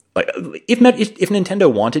if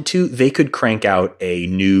Nintendo wanted to, they could crank out a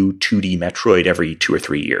new 2D Metroid every 2 or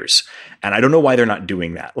 3 years. And I don't know why they're not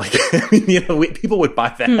doing that. Like, people would buy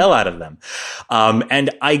the hell out of them. And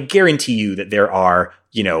I guarantee you that there are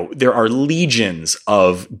legions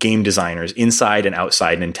of game designers inside and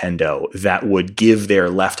outside Nintendo that would give their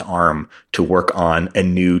left arm to work on a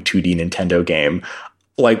new 2D Nintendo game.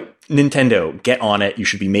 Like, Nintendo, get on it. You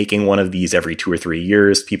should be making one of these every 2 or 3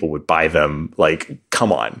 years. People would buy them. Like,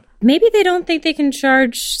 come on. Maybe they don't think they can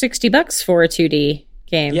charge $60 for a 2D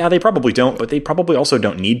game. Yeah, they probably don't, but they probably also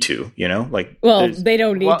don't need to, Like, well, they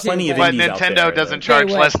don't need to. Plenty of but indies Nintendo out there, doesn't charge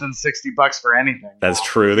less than $60 for anything. That's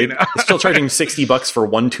true. They're still charging $60 for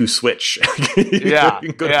 1-2 Switch.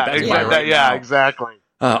 Exactly.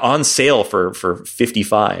 On sale for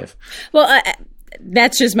 $55. Well,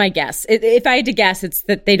 that's just my guess. If I had to guess, it's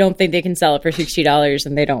that they don't think they can sell it for $60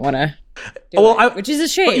 and they don't want to. Which is a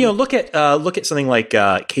shame. But, look at something like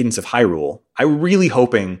Cadence of Hyrule. I'm really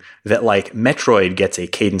hoping that like Metroid gets a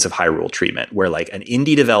Cadence of Hyrule treatment, where like an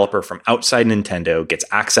indie developer from outside Nintendo gets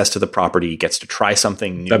access to the property, gets to try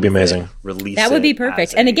something new. That'd be amazing. Release that would be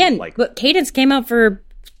perfect. And again, Cadence came out for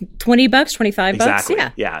 $20, $25. Exactly.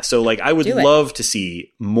 Yeah. So like I would love to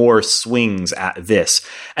see more swings at this.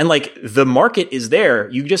 And like the market is there.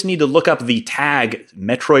 You just need to look up the tag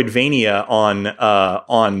Metroidvania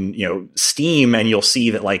on Steam, and you'll see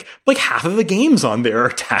that like half of the games on there are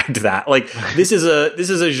tagged that. Like this is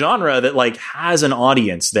a genre that like has an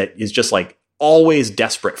audience that is just like always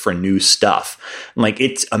desperate for new stuff. And, like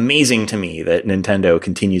it's amazing to me that Nintendo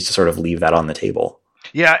continues to sort of leave that on the table.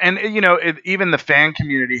 Yeah, and even the fan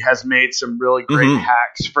community has made some really great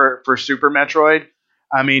hacks for Super Metroid.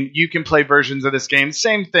 I mean, you can play versions of this game.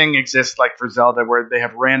 Same thing exists like for Zelda, where they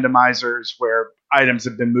have randomizers where items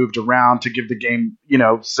have been moved around to give the game,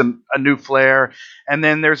 a new flair. And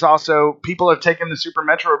then there's also people have taken the Super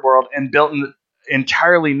Metroid world and built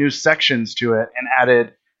entirely new sections to it and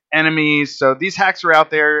added enemies. So these hacks are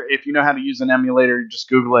out there. If you know how to use an emulator, just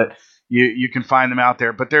Google it. You can find them out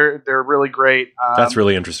there, but they're really great. That's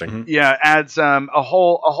really interesting. Yeah, adds a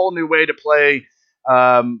whole new way to play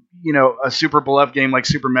a super beloved game like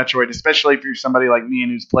Super Metroid, especially if you're somebody like me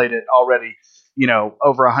and who's played it already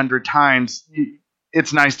over 100 times.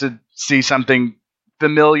 It's nice to see something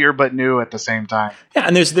familiar but new at the same time. Yeah,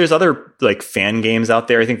 and there's other like fan games out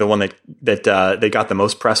there. I think the one that got the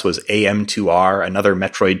most press was AM2R, another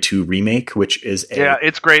Metroid 2 remake, which is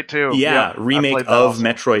it's great too. Yeah, remake of also.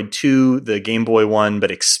 Metroid 2, the Game Boy one,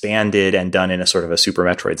 but expanded and done in a sort of a Super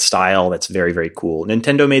Metroid style. That's very, very cool.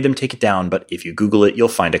 Nintendo made them take it down, but if you Google it, you'll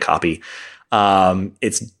find a copy.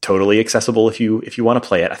 It's totally accessible if you want to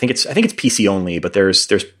play it. I think it's PC only, but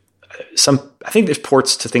there's I think there's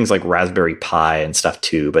ports to things like Raspberry Pi and stuff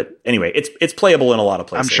too. But anyway, it's playable in a lot of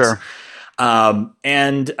places. I'm sure.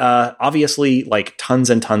 And obviously, like tons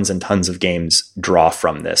and tons and tons of games draw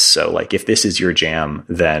from this. So, like, if this is your jam,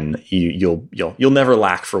 then you'll never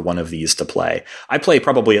lack for one of these to play. I play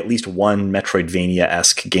probably at least one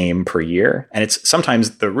Metroidvania-esque game per year, and it's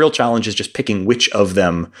sometimes the real challenge is just picking which of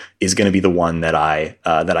them is going to be the one that I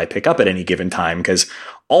pick up at any given time, because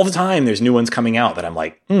all the time there's new ones coming out that I'm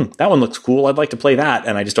like, that one looks cool, I'd like to play that,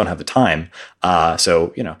 and I just don't have the time.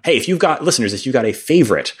 So, hey, if you've got a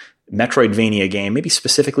favorite Metroidvania game, maybe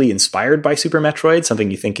specifically inspired by Super Metroid, something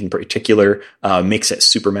you think in particular makes it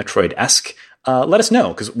Super Metroid-esque, let us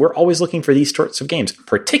know, because we're always looking for these sorts of games,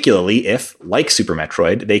 particularly if, like Super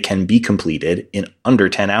Metroid, they can be completed in under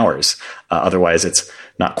 10 hours. Otherwise, it's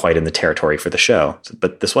not quite in the territory for the show.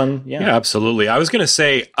 But this one, Yeah, absolutely. I was going to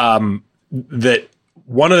say that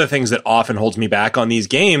one of the things that often holds me back on these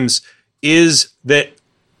games is that,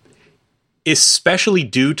 especially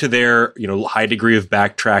due to their, high degree of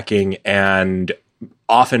backtracking and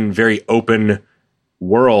often very open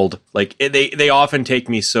world, like they often take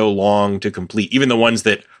me so long to complete, even the ones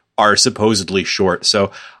that are supposedly short.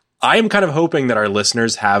 So I am kind of hoping that our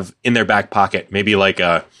listeners have in their back pocket maybe like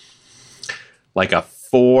a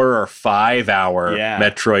 4 or 5 hour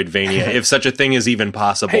Metroidvania, if such a thing is even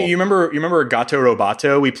possible. Hey, you remember Gato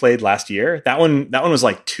Roboto we played last year? That one was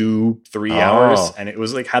like 2-3 hours, and it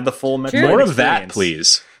was like had the full Metroid More experience. of that,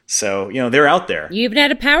 please. So, they're out there. You even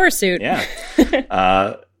had a power suit. Yeah.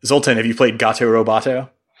 Zoltan, have you played Gato Roboto?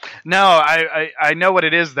 No, I know what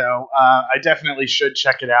it is, though. I definitely should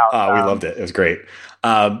check it out. We loved it. It was great.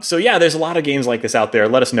 So, yeah, there's a lot of games like this out there.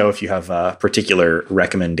 Let us know if you have particular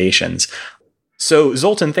recommendations. So,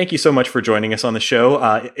 Zoltan, thank you so much for joining us on the show.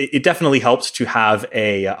 It definitely helps to have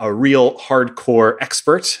a real hardcore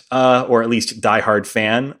expert, or at least diehard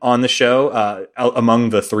fan on the show, among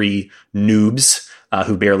the three noobs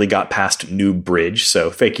who barely got past Noob Bridge. So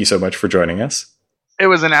thank you so much for joining us. It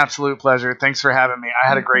was an absolute pleasure. Thanks for having me. I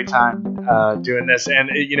had a great time doing this. And,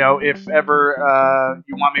 if ever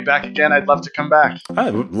you want me back again, I'd love to come back. I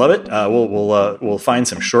love it. We'll find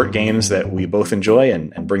some short games that we both enjoy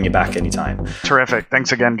and bring you back anytime. Terrific.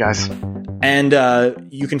 Thanks again, guys. And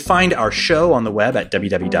you can find our show on the web at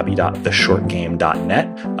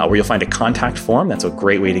www.theshortgame.net, where you'll find a contact form. That's a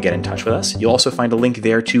great way to get in touch with us. You'll also find a link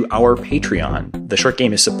there to our Patreon. The Short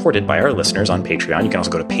Game is supported by our listeners on Patreon. You can also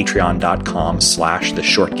go to patreon.com/theshortgame.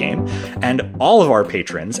 And all of our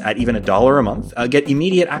patrons, at even $1 a month, get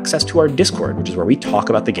immediate access to our Discord, which is where we talk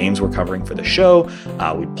about the games we're covering for the show.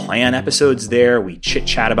 We plan episodes there. We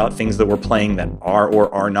chit-chat about things that we're playing that are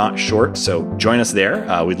or are not short. So join us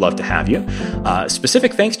there. We'd love to have you.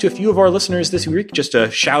 Specific thanks to a few of our listeners this week. Just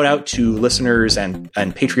a shout out to listeners and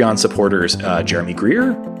Patreon supporters, Jeremy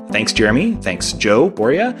Greer. Thanks, Jeremy. Thanks, Joe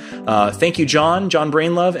Boria. Thank you, John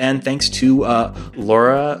Brainlove. And thanks to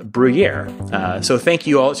Laura Bruyere. So thank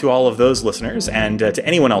you all to all of those listeners and to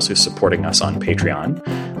anyone else who's supporting us on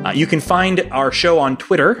Patreon. You can find our show on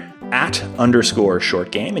Twitter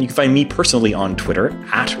 @_shortgame. And you can find me personally on Twitter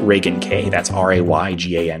 @RayganK. That's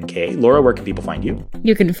RayGanK. Laura, where can people find you?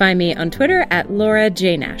 You can find me on Twitter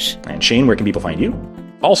 @LauraJNash. And Shane, where can people find you?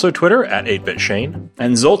 Also Twitter @8bitshane.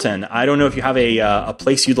 And Zoltan, I don't know if you have a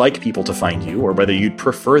place you'd like people to find you, or whether you'd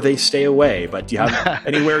prefer they stay away, but do you have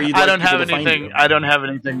anywhere you'd like people to find you? I don't have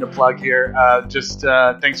anything to plug here. Just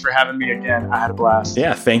thanks for having me again. I had a blast.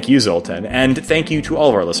 Yeah, thank you, Zoltan. And thank you to all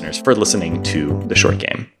of our listeners for listening to The Short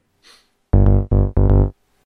Game.